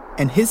humming,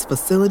 and his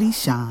facility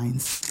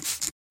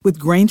shines. With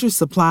Grainger's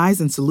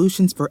supplies and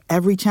solutions for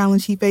every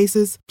challenge he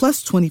faces,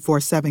 plus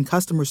 24/7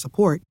 customer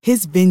support,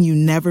 his venue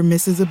never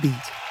misses a beat.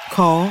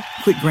 Call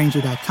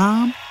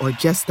quickgrainger.com or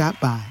just stop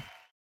by.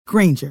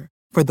 Grainger,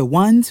 for the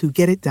ones who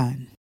get it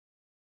done.